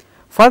beams.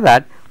 For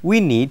that we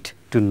need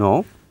to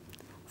know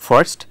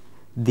first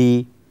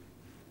the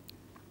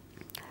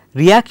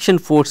reaction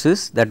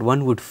forces that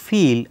one would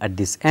feel at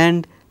this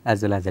end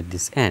as well as at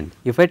this end.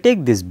 If I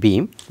take this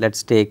beam, let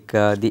us take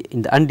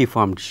in the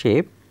undeformed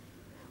shape,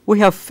 we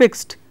have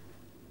fixed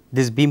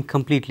this beam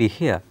completely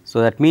here.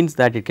 So, that means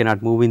that it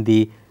cannot move in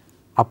the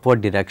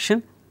upward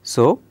direction.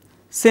 So,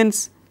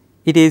 since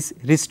it is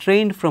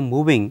restrained from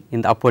moving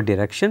in the upward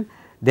direction,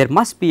 there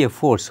must be a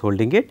force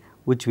holding it,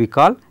 which we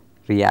call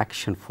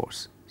reaction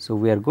force. So,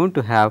 we are going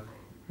to have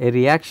a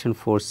reaction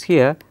force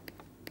here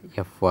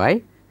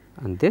Fy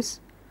on this.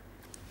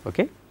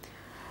 Okay.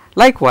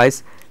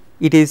 Likewise,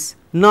 it is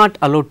not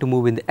allowed to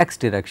move in the x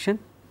direction.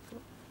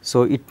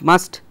 So, it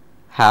must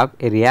have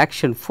a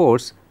reaction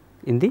force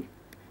in the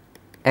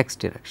x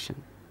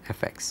direction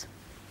Fx.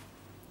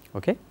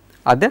 Okay.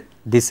 At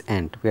this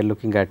end, we are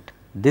looking at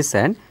this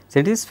end.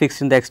 So, it is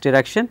fixed in the x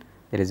direction,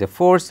 there is a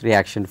force,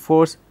 reaction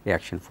force,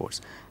 reaction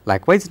force.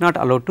 Likewise, it is not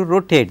allowed to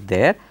rotate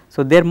there.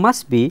 So, there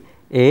must be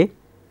a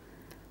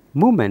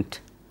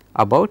movement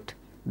about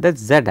the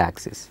z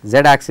axis. Z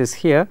axis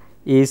here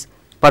is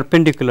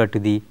perpendicular to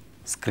the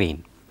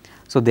screen.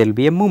 So, there will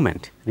be a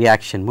movement,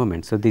 reaction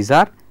movement. So, these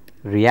are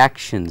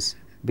reactions,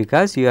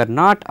 because you are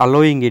not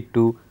allowing it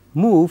to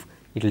move,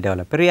 it will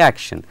develop a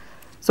reaction.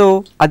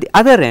 So, at the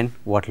other end,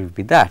 what will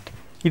be that?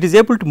 It is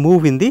able to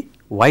move in the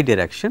y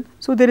direction.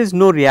 So, there is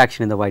no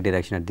reaction in the y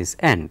direction at this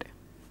end,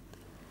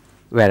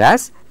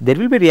 whereas there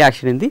will be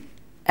reaction in the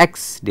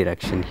x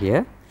direction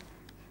here.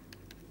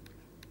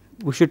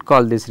 We should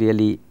call this,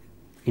 really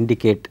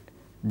indicate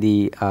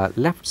the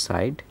left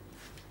side.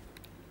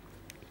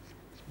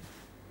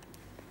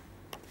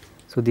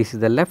 So, this is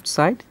the left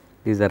side,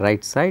 this is the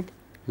right side,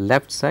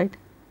 left side.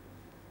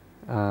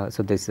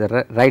 So, this is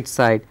the right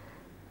side,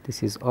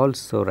 this is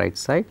also right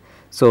side.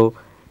 So,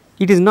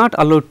 it is not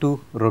allowed to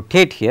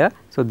rotate here.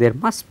 So, there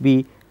must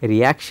be a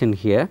reaction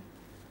here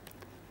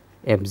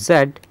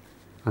mz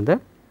on the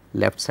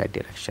left side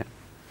direction.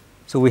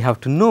 So, we have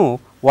to know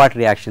what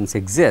reactions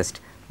exist.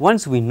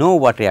 Once we know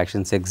what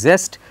reactions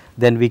exist,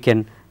 then we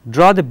can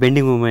draw the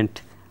bending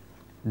moment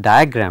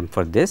diagram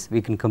for this,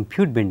 we can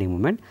compute bending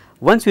moment.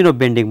 Once we know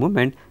bending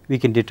moment, we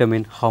can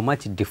determine how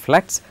much it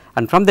deflects,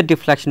 and from the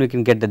deflection we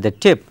can get the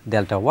tip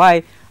delta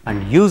y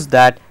and use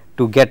that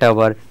to get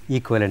our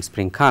equivalent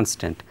spring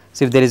constant.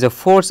 So, if there is a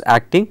force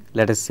acting,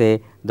 let us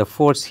say the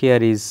force here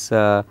is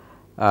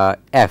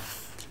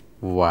F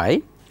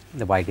y,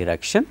 the y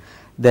direction,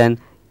 then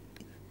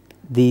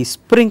the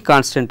spring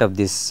constant of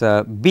this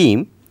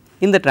beam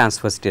in the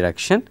transverse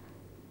direction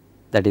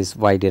that is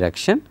y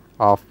direction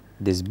of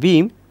this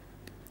beam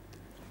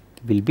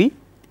will be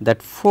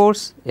that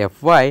force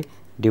F y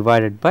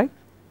divided by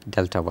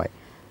delta y.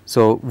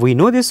 So, we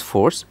know this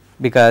force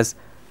because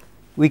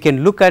we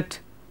can look at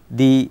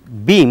the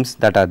beams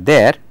that are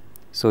there.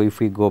 So, if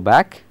we go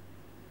back,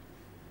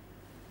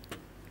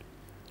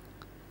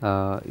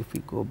 to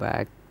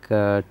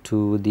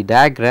the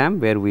diagram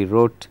where we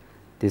wrote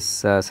this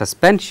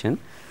suspension,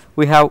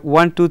 we have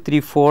 1, 2,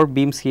 3, 4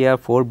 beams here,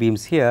 4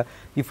 beams here.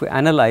 If we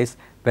analyze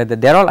whether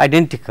they are all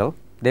identical,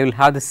 they will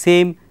have the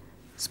same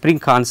spring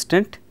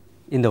constant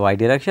in the y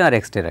direction or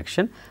x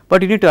direction,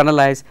 but you need to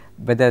analyze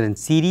whether in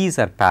series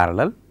or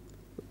parallel.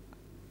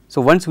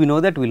 So, once we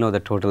know that, we will know the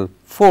total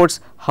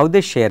force, how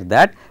they share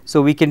that.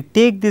 So, we can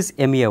take this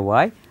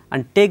MAY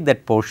and take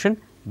that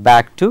portion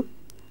back to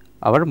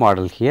our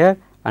model here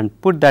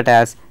and put that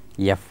as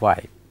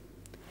Fy.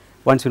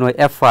 Once you know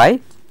Fy,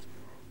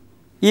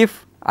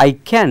 if I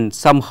can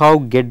somehow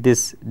get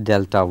this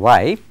delta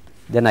y,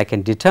 then I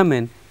can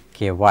determine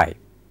Ky.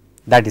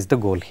 That is the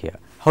goal here.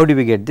 How do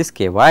we get this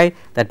Ky?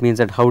 That means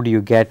that how do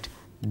you get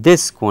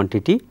this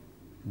quantity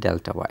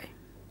delta y,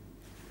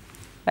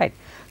 right.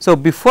 So,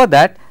 before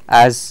that,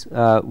 as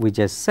we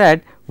just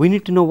said, we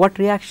need to know what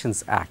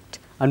reactions act,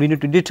 and we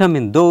need to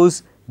determine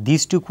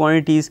these two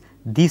quantities,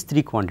 these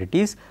three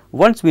quantities.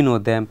 Once we know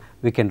them,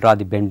 we can draw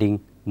the bending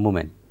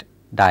moment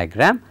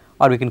diagram,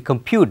 or we can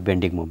compute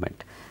bending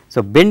moment.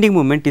 So, bending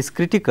moment is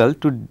critical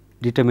to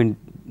determine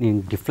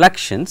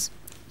deflections.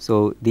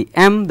 So, the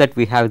m that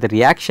we have the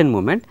reaction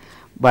moment,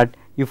 but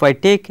if I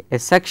take a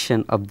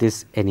section of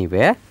this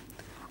anywhere,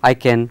 I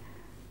can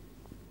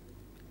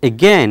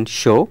again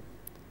show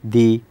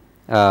the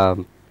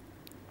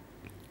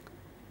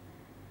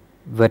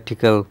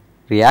vertical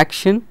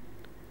reaction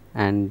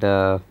and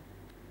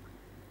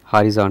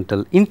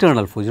horizontal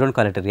internal force. You do not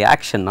call it a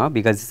reaction now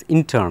because it is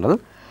internal,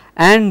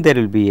 and there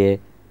will be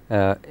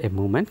a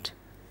movement.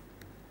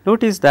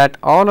 Notice that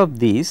all of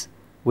these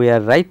we are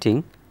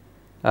writing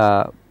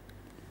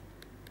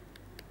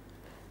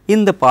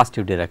in the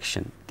positive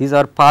direction. These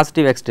are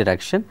positive x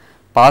direction,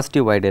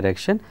 positive y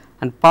direction,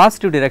 and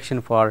positive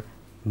direction for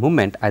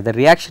movement, either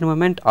reaction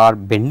moment or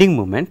bending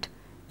moment,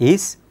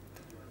 is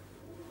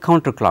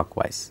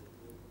counterclockwise.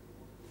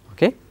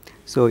 Okay.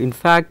 So, in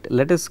fact,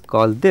 let us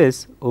call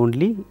this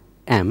only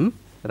m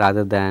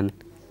rather than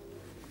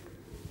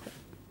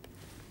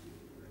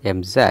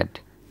mz.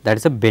 That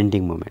is a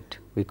bending moment.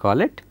 We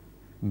call it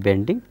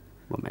bending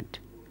moment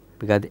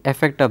because the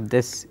effect of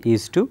this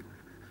is to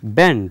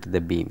bend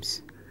the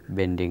beams,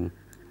 bending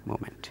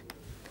moment.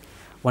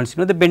 Once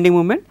you know the bending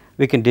moment,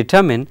 we can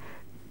determine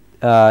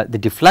the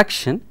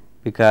deflection,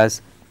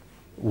 because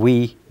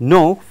we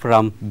know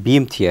from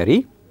beam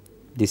theory,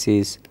 this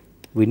is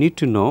we need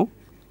to know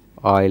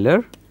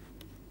Euler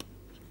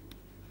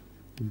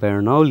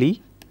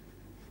Bernoulli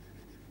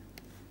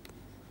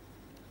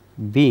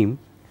beam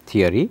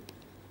theory,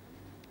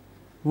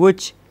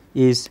 which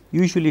is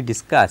usually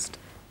discussed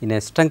in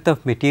a strength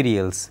of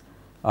materials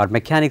or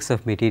mechanics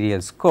of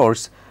materials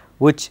course,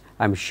 which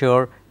I am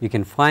sure you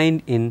can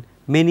find in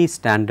many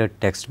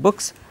standard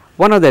textbooks.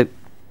 One of the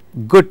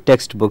good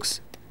textbooks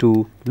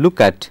to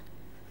look at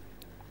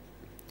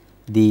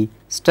the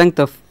strength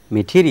of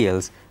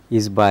materials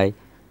is by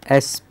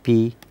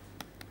S.P.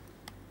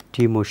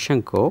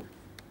 Timoshenko,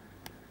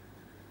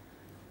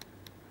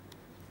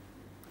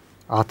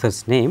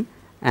 author's name,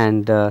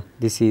 and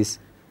this is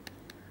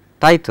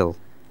title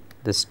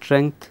The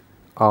Strength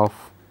of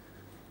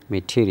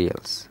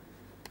Materials.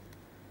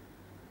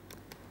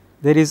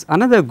 There is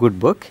another good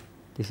book.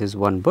 This is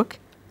one book.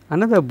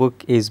 Another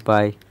book is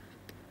by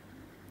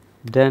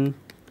Den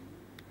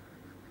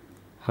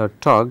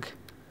Hertog,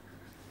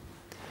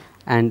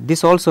 and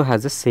this also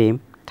has the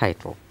same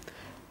title.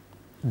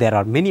 There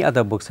are many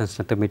other books on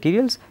strength of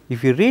materials.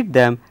 If you read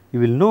them, you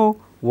will know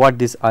what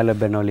this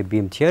Euler-Bernoulli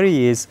beam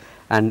theory is,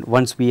 and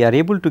once we are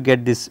able to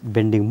get this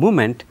bending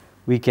moment,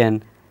 we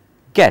can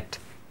get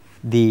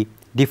the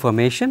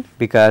deformation,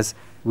 because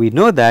we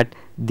know that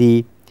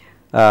the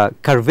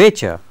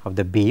curvature of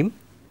the beam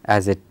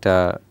as it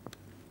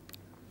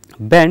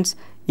bends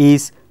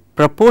is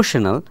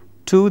proportional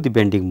to the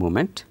bending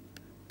moment.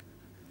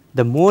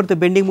 The more the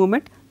bending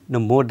moment, the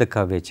more the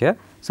curvature.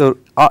 So,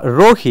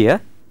 rho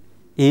here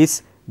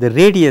is the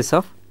radius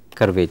of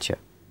curvature,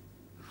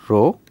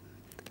 rho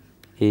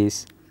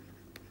is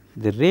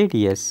the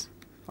radius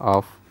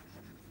of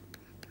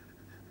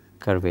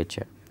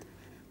curvature.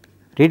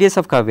 Radius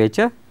of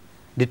curvature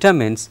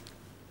determines,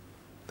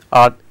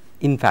 or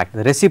in fact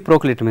the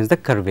reciprocal determines the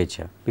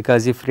curvature,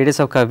 because if radius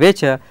of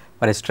curvature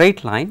for a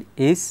straight line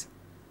is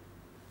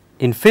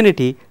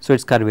infinity, so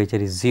its curvature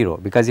is 0,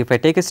 because if I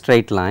take a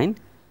straight line,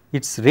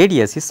 its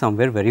radius is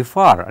somewhere very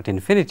far at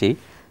infinity.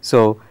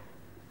 So,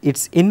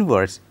 its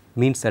inverse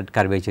means that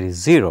curvature is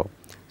 0.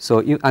 So,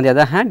 on the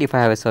other hand, if I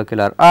have a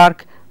circular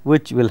arc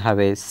which will have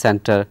a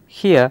center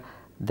here,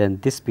 then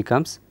this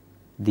becomes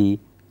the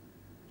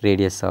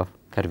radius of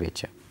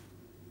curvature.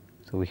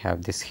 So, we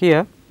have this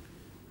here,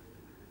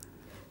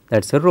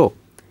 that is a rho.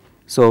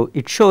 So,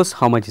 it shows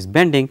how much is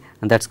bending,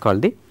 and that is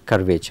called the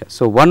curvature.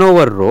 So, 1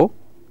 over rho,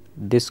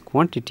 this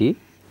quantity,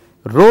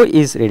 rho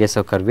is radius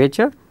of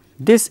curvature,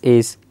 this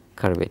is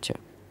curvature.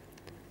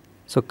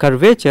 So,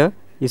 curvature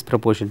is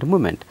proportional to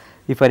moment.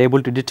 If we are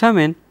able to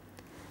determine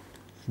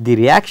the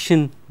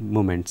reaction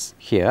moments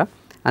here,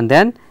 and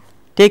then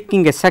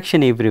taking a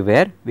section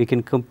everywhere, we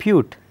can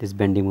compute this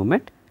bending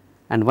moment,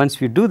 and once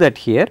we do that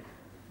here,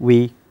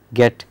 we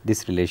get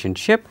this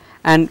relationship.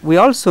 And we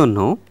also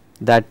know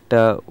that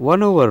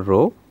 1 over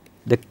rho,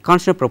 the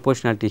constant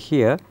proportionality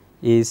here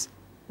is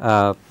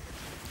m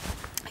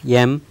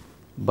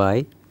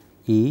by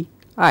E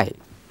I.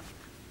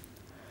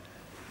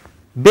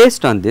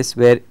 Based on this,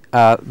 where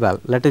well,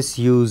 let us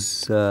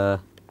use y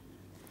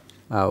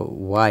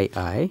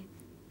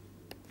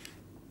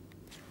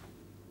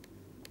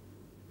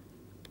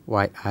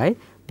I,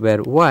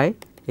 where y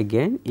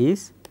again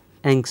is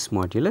Young's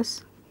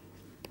modulus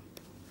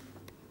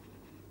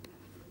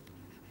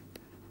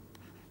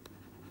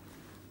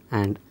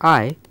and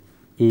I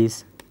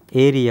is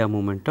area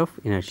moment of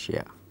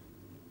inertia,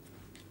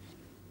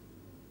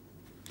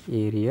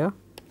 area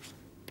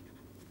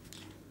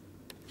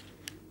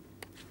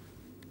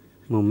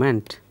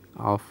moment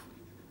of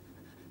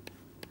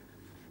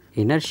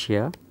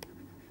inertia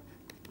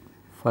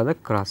for the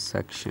cross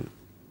section.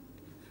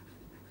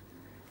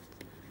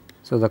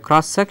 So, the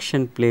cross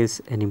section plays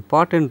an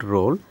important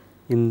role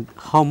in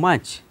how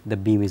much the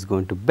beam is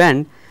going to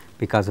bend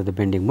because of the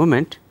bending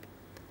moment.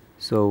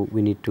 So,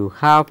 we need to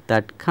have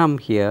that come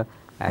here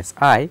as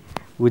I,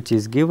 which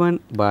is given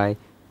by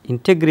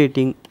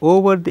integrating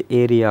over the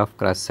area of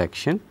cross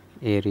section,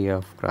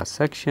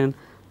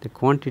 the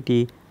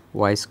quantity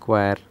y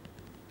square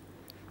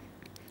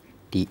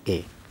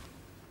dA.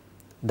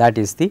 That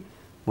is the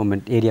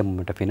moment, area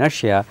moment of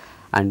inertia,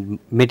 and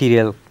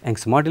material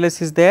Young's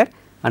modulus is there,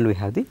 and we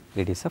have the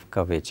radius of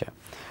curvature.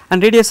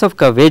 And radius of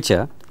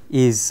curvature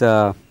is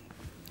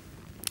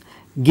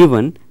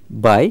given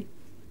by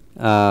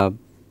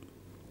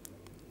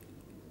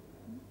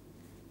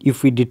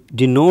if we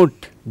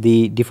denote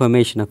the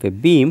deformation of a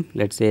beam,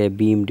 let us say a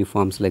beam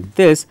deforms like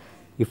this,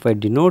 if I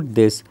denote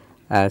this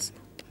as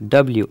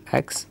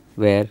Wx,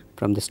 where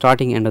from the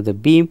starting end of the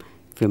beam,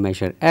 if you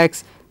measure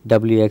x,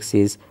 Wx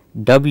is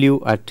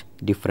W at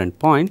different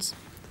points.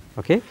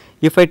 Okay.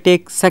 If I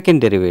take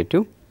second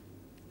derivative,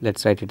 let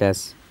us write it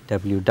as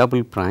W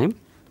double prime,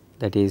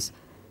 that is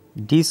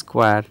d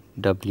square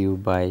W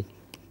by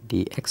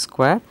dx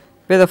square,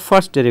 where the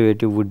first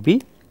derivative would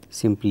be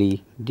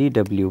simply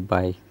dW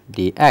by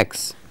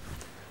dx.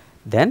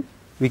 Then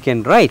we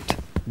can write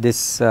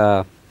this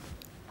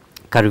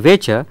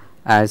curvature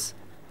as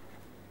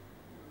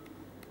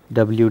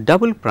W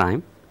double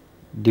prime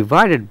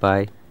divided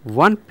by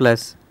 1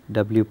 plus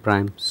W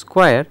prime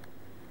square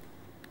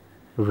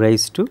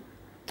raised to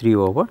 3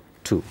 over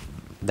 2,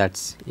 that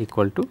is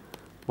equal to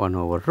 1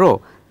 over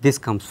rho. This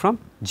comes from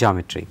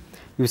geometry.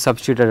 You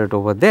substitute it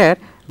over there,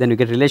 then you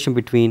get relation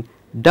between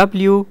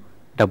W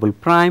double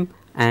prime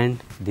and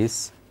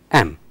this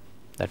m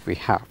that we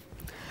have.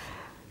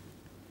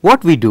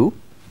 What we do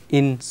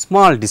in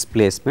small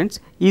displacements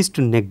is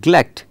to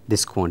neglect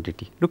this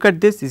quantity. Look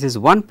at this, this is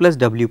 1 plus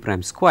W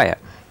prime square.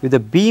 If the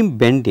beam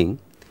bending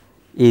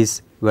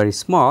is very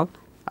small,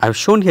 I have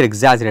shown here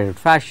exaggerated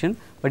fashion,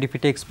 but if you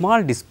take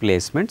small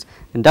displacements,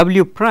 then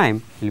W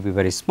prime will be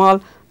very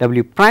small,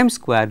 W prime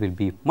square will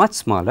be much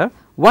smaller.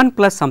 1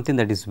 plus something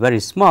that is very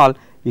small,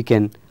 you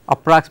can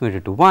approximate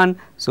it to 1.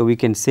 So, we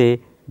can say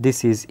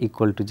this is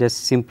equal to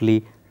just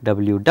simply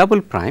W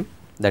double prime,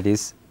 that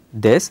is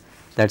this,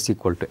 that is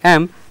equal to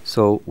m.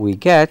 So, we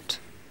get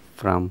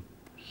from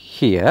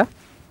here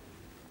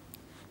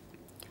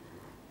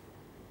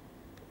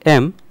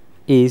m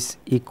is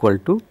equal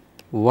to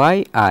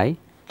y I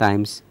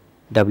times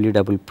W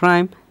double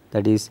prime,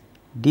 that is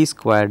d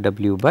square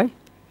W by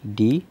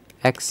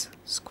dx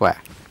square.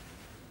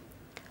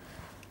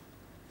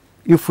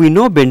 If we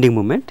know bending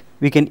moment,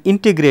 we can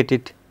integrate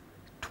it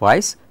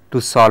twice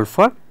to solve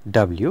for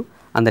W,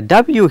 and the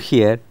W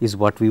here is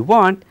what we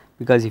want,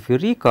 because if you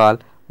recall,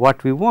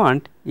 what we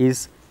want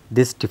is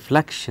this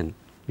deflection.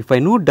 If I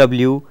know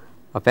W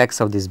of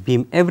x of this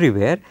beam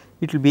everywhere,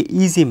 it will be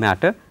easy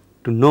matter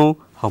to know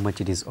how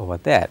much it is over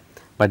there.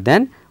 But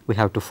then we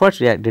have to first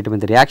determine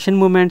the reaction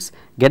moments,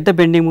 get the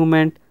bending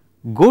moment,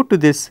 go to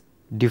this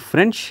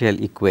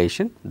differential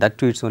equation, that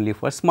too it is only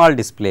for small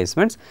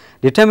displacements,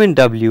 determine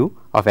W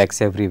of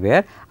x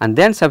everywhere, and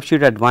then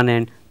substitute at one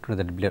end to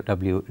the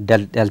W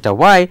delta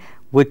y,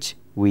 which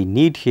we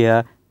need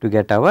here to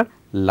get our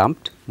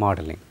lumped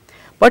modeling.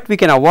 But we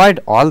can avoid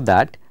all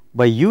that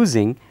by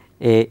using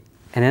an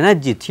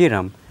energy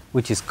theorem,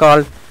 which is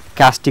called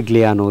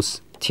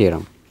Castigliano's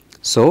theorem.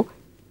 So,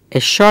 a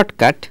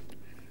shortcut,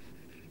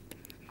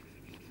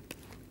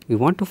 we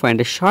want to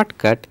find a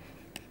shortcut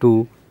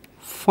to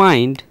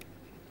find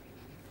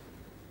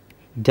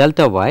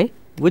delta y,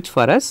 which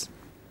for us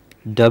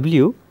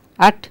W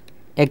at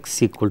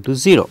x equal to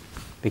 0,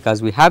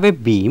 because we have a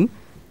beam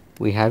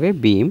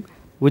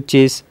which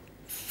is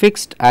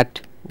fixed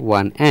at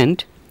one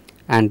end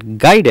and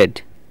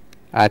guided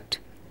at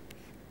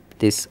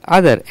this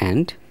other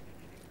end,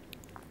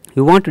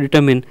 we want to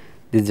determine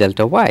this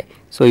delta y.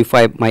 So, if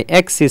my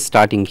x is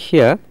starting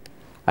here,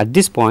 at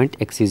this point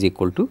x is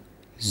equal to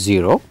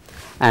 0,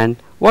 and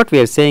what we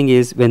are saying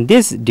is when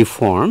this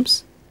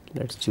deforms,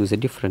 let us choose a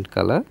different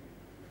color,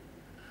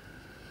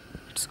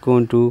 it is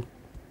going to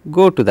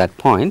go to that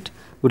point.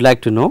 We would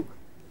like to know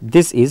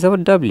this is our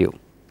w,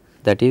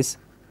 that is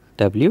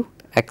w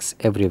x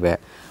everywhere.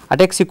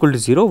 At x equal to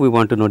 0, we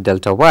want to know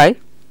delta y,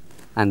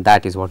 and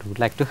that is what we would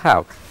like to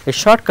have. A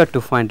shortcut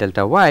to find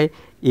delta y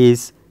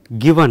is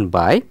given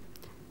by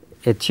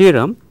a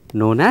theorem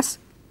known as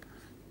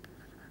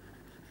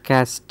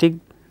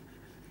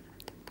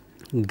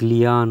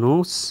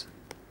Castigliano's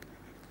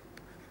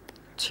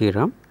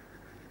theorem,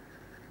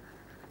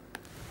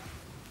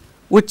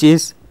 which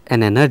is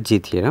an energy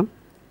theorem,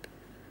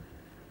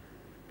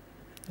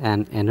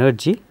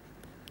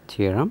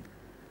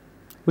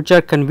 which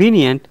are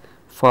convenient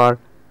for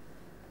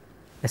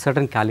a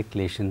certain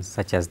calculation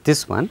such as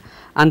this one,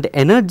 and the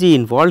energy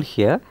involved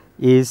here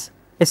is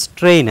a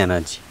strain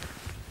energy.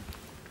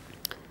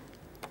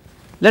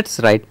 Let us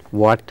write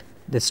what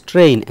the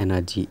strain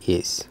energy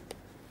is.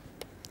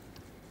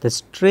 The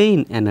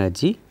strain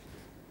energy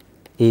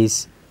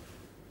is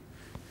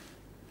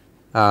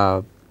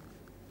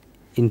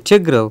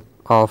integral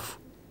of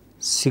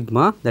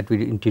sigma that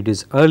we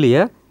introduced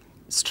earlier,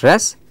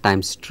 stress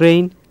times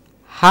strain,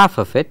 half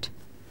of it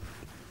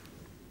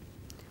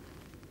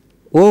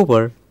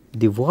over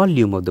the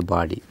volume of the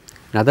body.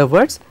 In other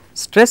words,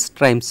 stress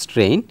times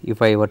strain,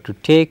 if I were to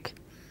take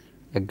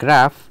a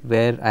graph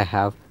where I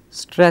have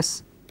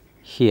stress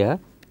here,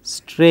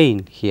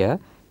 strain here,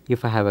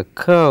 if I have a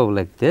curve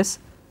like this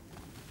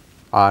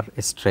or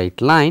a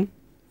straight line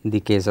in the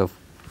case of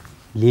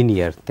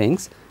linear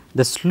things,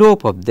 the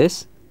slope of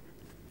this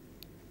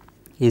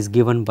is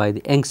given by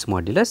the Young's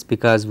modulus,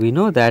 because we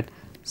know that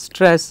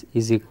stress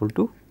is equal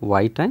to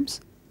y times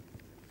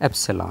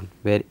epsilon,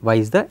 where y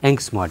is the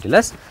Young's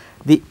modulus.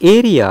 The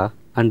area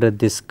under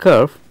this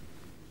curve,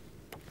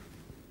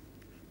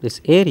 this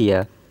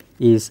area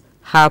is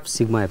half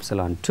sigma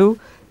epsilon 2,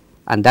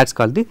 and that is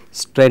called the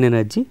strain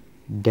energy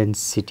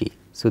density.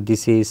 So,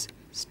 this is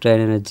strain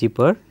energy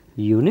per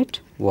unit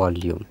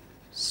volume,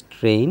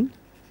 strain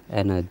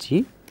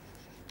energy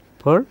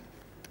per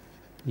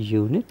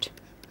unit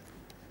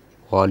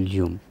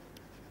volume,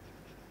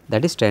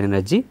 that is strain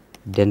energy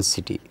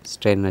density.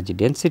 Strain energy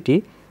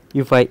density,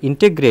 if I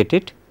integrate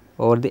it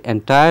over the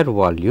entire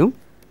volume,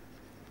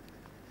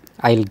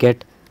 I will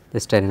get the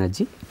strain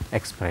energy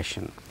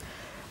expression.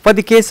 For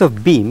the case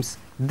of beams,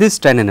 this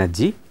strain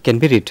energy can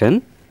be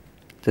written,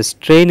 the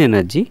strain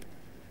energy,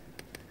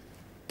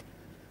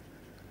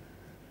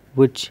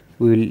 which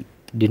we will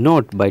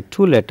denote by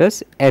two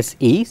letters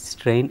SE,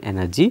 strain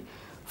energy,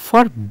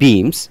 for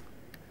beams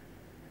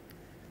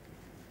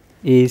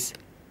is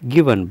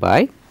given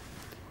by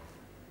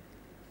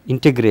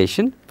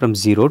integration from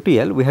 0 to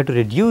L. We have to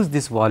reduce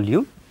this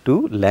volume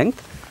to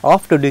length.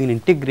 After doing an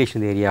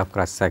integration of the area of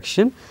cross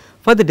section,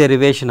 for the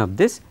derivation of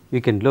this,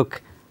 we can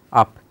look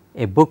up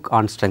a book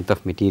on strength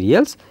of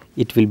materials.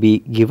 It will be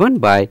given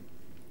by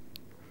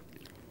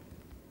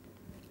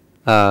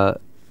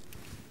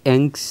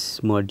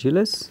Young's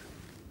modulus,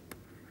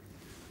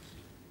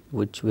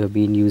 which we have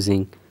been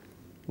using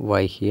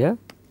y here.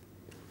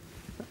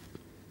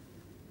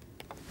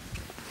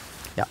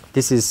 Yeah,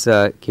 this is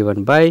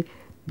given by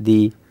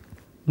the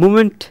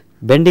moment,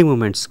 bending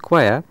moment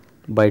square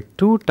by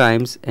 2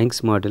 times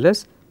Young's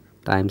modulus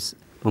times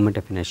moment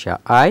of inertia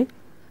I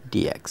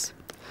dx.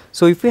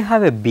 So, if we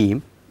have a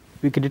beam,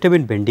 we can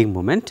determine bending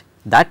moment,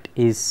 that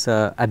is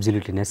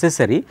absolutely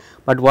necessary,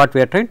 but what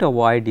we are trying to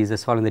avoid is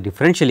solving the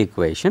differential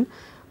equation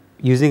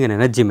using an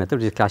energy method,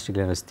 which is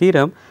Castigliano's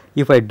theorem.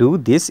 If I do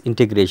this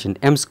integration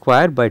m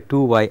square by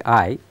 2 y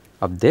I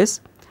of this,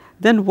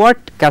 then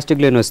what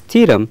Castigliano's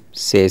theorem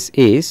says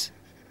is,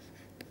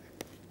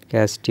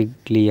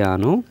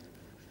 Castigliano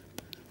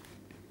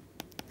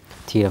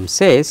theorem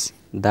says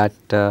that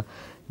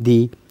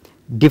the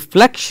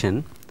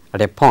deflection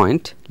at a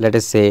point, let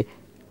us say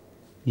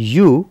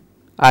u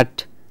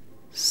at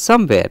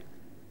somewhere,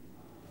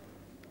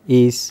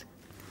 is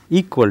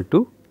equal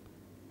to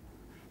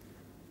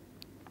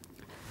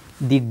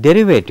the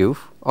derivative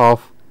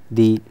of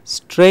the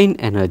strain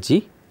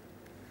energy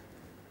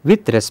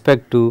with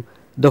respect to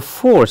the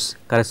force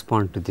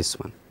correspond to this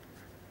one.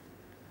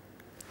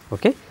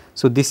 Okay.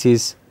 So, this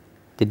is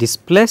the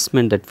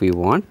displacement that we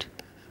want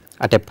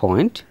at a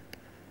point.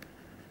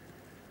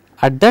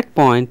 At that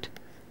point,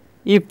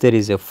 if there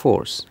is a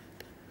force,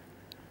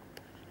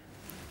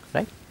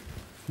 right,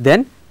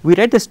 then we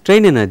write the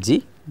strain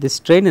energy. This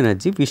strain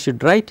energy we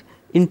should write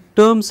in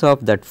terms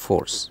of that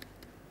force.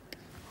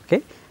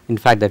 Okay. In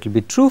fact, that will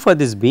be true for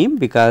this beam,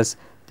 because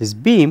this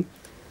beam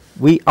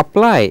we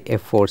apply a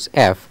force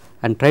F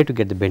and try to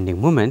get the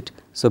bending moment.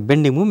 So,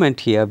 bending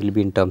moment here will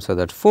be in terms of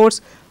that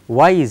force.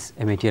 Y is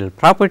a material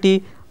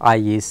property, I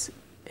is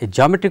a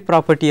geometric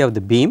property of the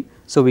beam.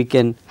 So, we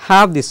can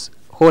have this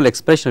whole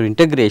expression of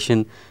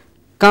integration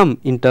come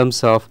in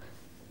terms of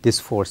this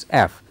force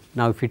F.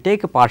 Now, if we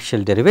take a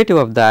partial derivative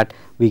of that,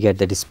 we get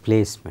the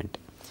displacement.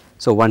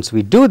 So, once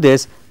we do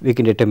this, we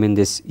can determine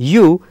this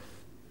u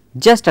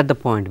just at the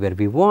point where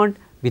we want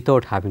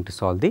without having to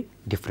solve the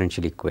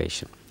differential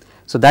equation.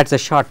 So, that is a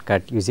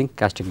shortcut using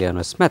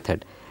Castigliano's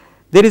method.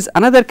 There is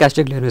another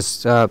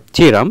Castigliano's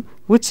theorem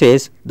which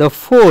says the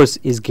force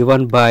is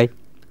given by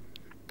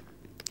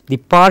the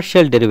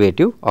partial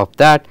derivative of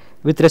that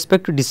with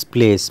respect to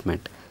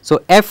displacement.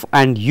 So, F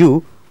and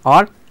u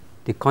are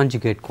the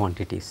conjugate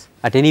quantities.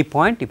 At any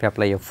point if you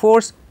apply a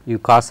force, you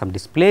cause some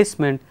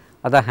displacement.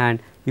 Other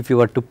hand, if you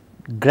were to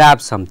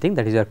grab something,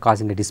 that is you are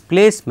causing a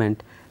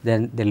displacement,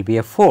 then there will be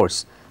a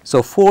force.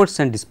 So, force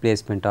and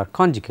displacement are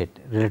conjugate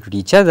related to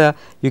each other,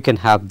 you can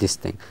have this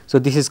thing. So,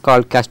 this is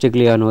called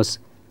Castigliano's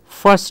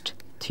first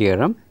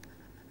theorem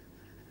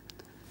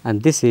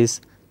and this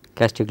is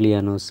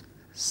Castigliano's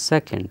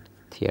second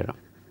theorem.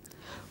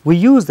 We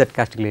use that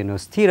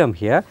Castigliano's theorem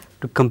here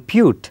to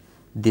compute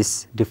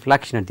this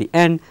deflection at the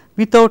end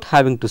without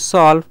having to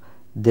solve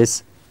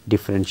this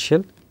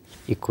differential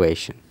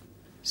equation.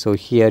 So,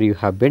 here you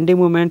have bending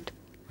moment,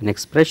 an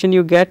expression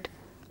you get,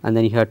 and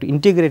then you have to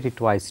integrate it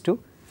twice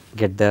to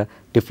get the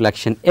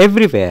deflection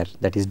everywhere,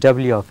 that is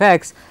w of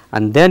x,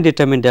 and then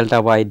determine delta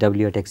y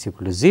w at x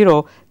equal to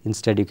 0.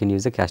 Instead, you can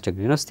use the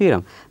Castigliano's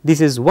theorem.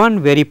 This is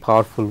one very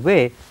powerful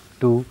way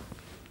to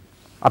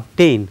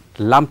obtain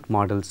lumped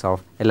models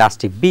of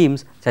elastic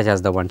beams such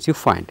as the ones you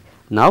find.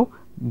 Now,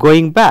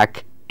 going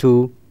back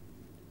to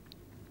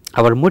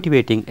our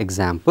motivating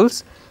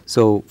examples.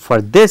 So,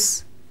 for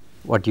this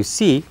what you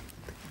see,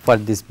 for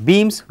these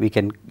beams we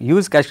can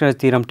use Castigliano's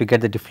theorem to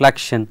get the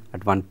deflection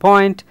at one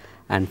point,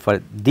 and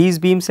for these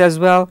beams as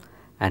well,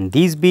 and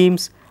these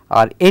beams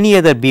or any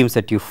other beams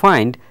that you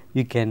find,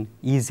 you can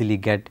easily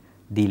get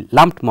the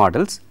lumped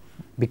models,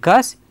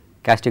 because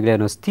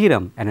Castigliano's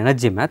theorem and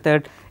energy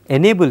method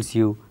enables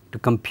you to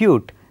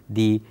compute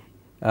the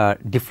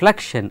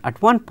deflection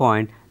at one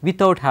point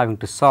without having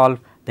to solve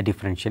the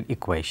differential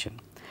equation.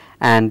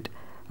 And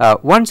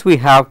once we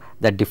have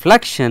the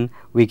deflection,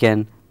 we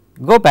can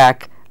go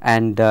back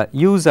and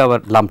use our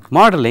lumped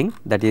modeling,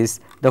 that is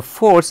the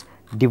force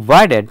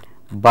divided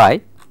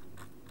by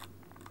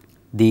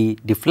the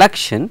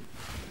deflection,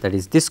 that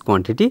is this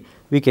quantity,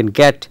 we can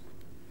get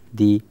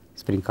the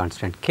spring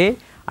constant k,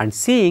 and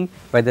seeing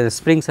whether the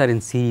springs are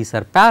in series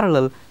or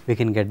parallel, we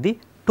can get the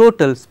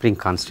total spring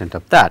constant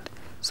of that.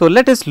 So,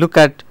 let us look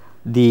at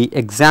the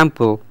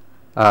example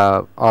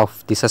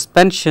of the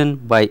suspension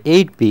by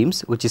 8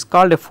 beams, which is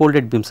called a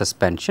folded beam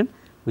suspension,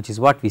 which is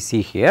what we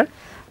see here.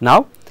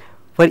 Now,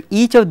 for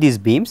each of these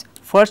beams,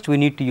 first we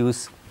need to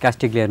use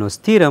Castigliano's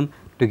theorem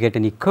to get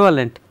an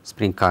equivalent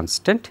spring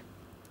constant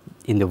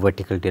in the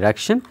vertical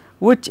direction,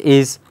 which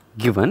is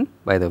given,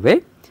 by the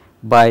way,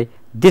 by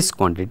this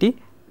quantity,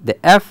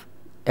 the F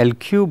L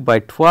cube by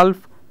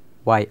 12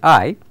 y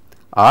I,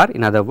 or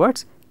in other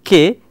words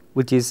k,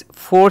 which is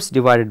force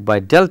divided by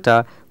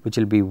delta, which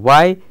will be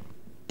y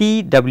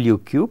t w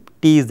cube.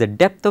 T is the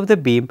depth of the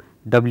beam,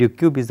 w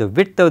cube is the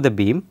width of the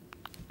beam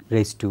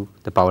raised to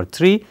the power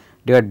 3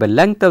 divided by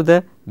length of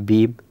the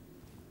beam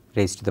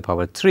raised to the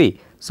power 3.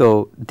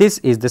 So, this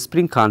is the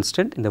spring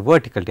constant in the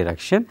vertical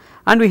direction,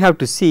 and we have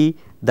to see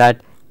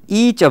that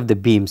each of the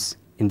beams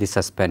in the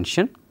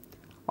suspension,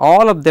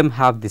 all of them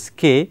have this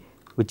k,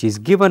 which is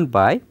given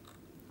by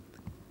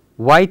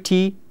y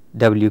t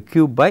w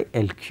cube by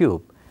L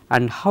cube.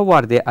 And how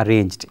are they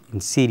arranged in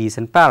series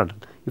and parallel?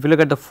 If you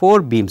look at the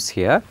 4 beams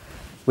here,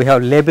 we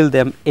have labeled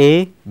them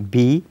A,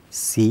 B,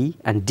 C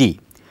and D.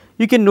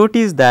 You can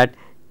notice that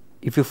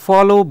if you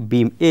follow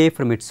beam A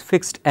from its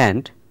fixed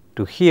end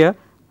to here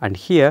and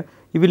here,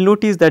 you will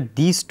notice that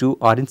these two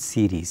are in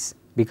series,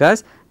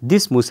 because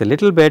this moves a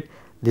little bit,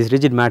 this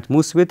rigid mass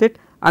moves with it,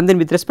 and then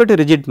with respect to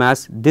rigid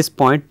mass, this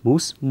point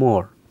moves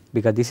more,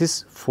 because this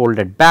is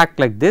folded back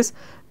like this.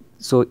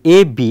 So,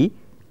 A, B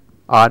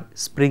are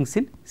springs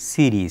in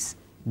series,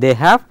 they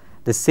have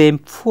the same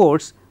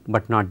force,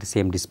 but not the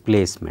same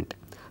displacement.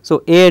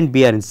 So, A and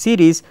B are in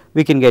series,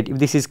 we can get, if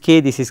this is k,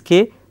 this is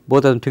k,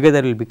 both of them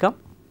together will become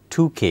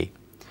 2k.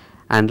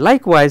 And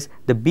likewise,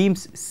 the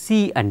beams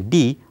C and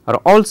D are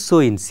also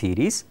in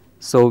series.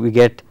 So, we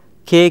get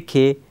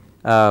kk,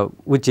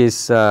 which is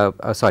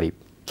sorry,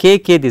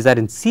 kk, these are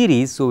in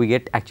series. So, we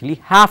get actually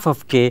half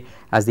of k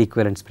as the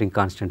equivalent spring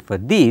constant for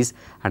these,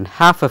 and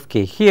half of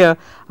k here.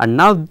 And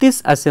now,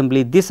 this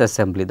assembly,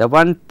 the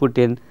one put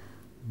in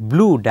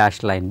blue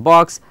dashed line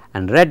box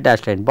and red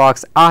dashed line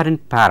box are in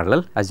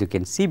parallel, as you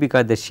can see,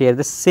 because they share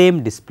the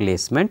same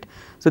displacement.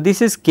 So,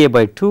 this is k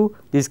by 2,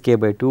 this k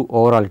by 2,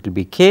 overall it will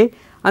be k,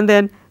 and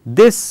then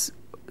this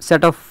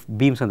set of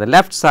beams on the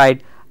left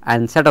side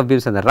and set of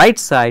beams on the right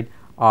side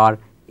are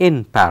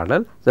in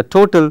parallel. The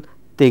total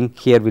thing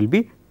here will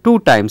be 2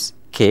 times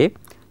k.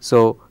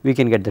 So, we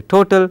can get the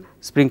total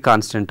spring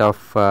constant of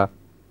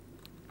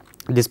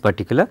this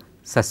particular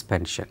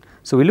suspension.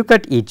 So, we look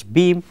at each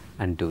beam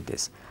and do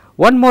this.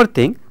 One more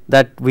thing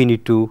that we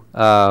need to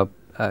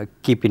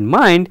keep in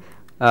mind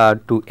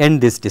to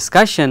end this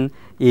discussion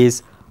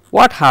is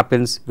what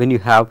happens when you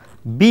have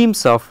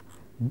beams of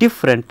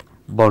different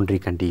boundary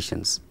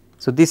conditions.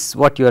 So, this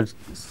what you are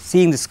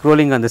seeing the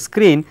scrolling on the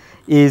screen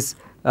is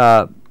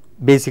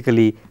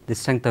basically the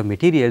strength of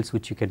materials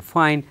which you can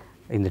find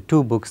in the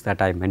 2 books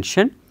that I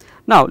mentioned.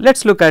 Now, let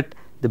us look at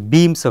the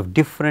beams of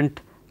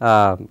different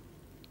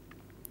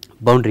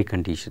boundary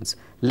conditions.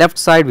 Left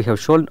side we have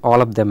shown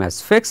all of them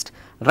as fixed,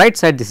 right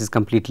side this is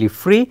completely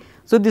free.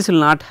 So, this will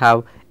not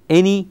have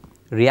any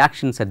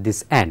reactions at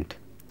this end,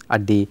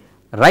 at the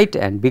right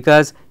end,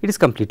 because it is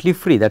completely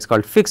free, that is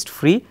called fixed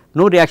free,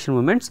 no reaction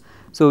moments.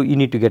 So, you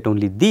need to get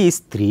only these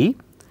 3,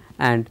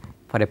 and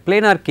for a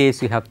planar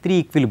case you have 3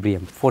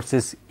 equilibrium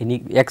forces,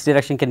 in x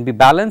direction can be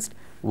balanced,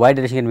 y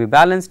direction can be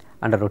balanced,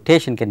 and a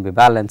rotation can be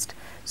balanced.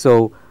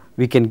 So,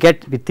 we can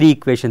get with 3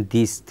 equations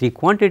these 3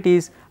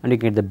 quantities, and you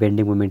can get the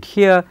bending moment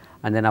here,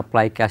 and then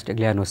apply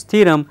Castigliano's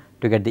theorem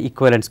to get the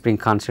equivalent spring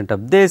constant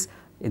of this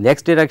in the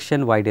x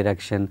direction, y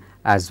direction,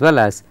 as well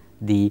as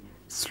the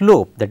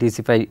slope. That is,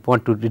 if I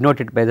want to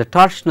denote it by the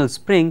torsional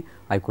spring,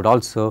 I could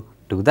also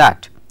do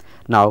that.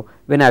 Now,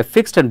 when I have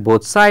fixed on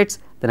both sides,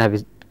 then I have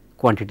a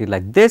quantity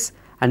like this,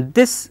 and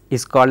this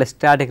is called a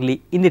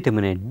statically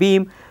indeterminate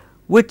beam,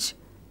 which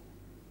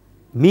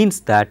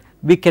means that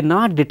we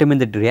cannot determine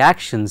the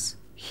reactions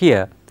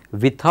here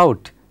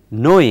without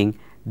knowing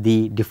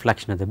the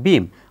deflection of the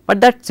beam, but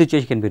that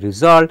situation can be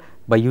resolved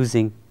by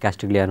using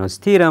Castigliano's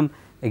theorem.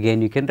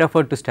 Again, you can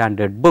refer to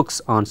standard books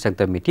on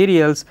strength of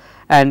materials,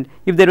 and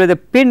if there was a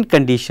pinned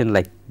condition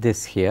like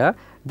this here,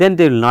 then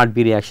there will not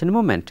be reaction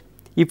moment.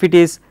 If it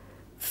is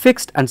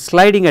fixed and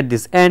sliding at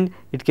this end,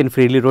 it can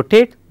freely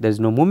rotate, there is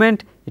no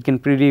movement, it can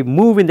freely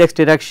move in the x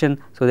direction.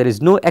 So, there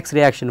is no x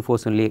reaction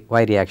force, only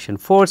y reaction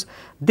force.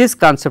 This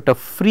concept of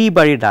free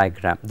body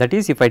diagram, that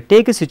is, if I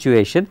take a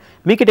situation,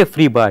 make it a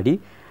free body,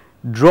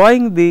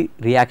 drawing the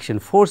reaction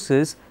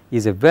forces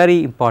is a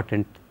very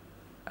important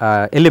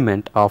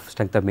element of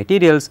strength of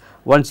materials.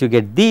 Once you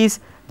get these,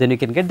 then you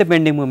can get the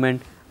bending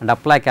moment and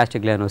apply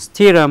Castigliano's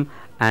theorem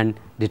and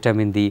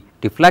determine the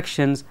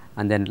deflections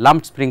and then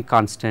lumped spring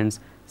constants.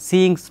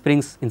 Seeing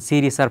springs in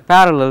series or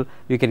parallel,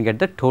 you can get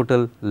the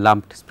total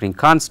lumped spring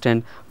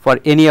constant. For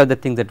any of the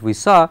things that we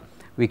saw,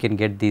 we can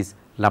get these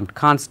lumped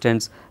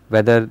constants,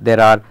 whether there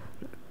are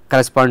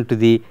correspond to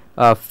the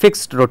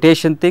fixed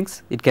rotation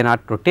things, it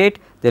cannot rotate,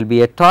 there will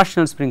be a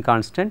torsional spring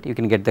constant, you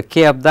can get the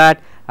k of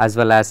that as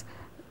well as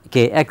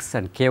kx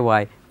and ky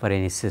for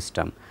any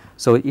system.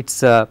 So, it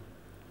is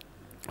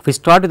if we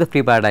start with the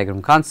free body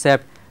diagram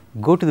concept,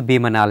 go to the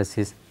beam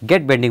analysis,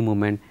 get bending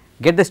moment,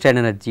 get the strain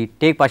energy,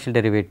 take partial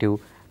derivative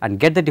and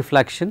get the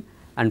deflection,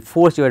 and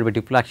force divided by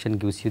deflection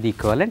gives you the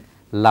equivalent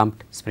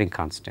lumped spring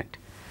constant.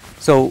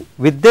 So,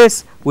 with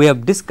this we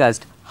have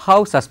discussed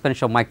how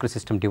suspension of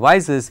microsystem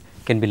devices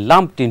can be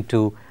lumped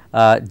into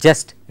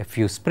just a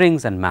few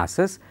springs and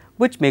masses,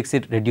 which makes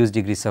it reduced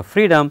degrees of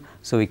freedom.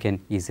 So, we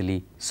can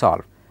easily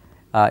solve.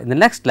 In the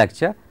next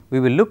lecture, we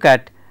will look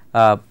at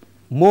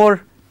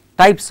more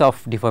types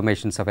of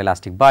deformations of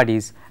elastic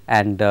bodies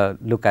and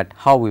look at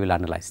how we will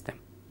analyze them.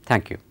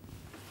 Thank you.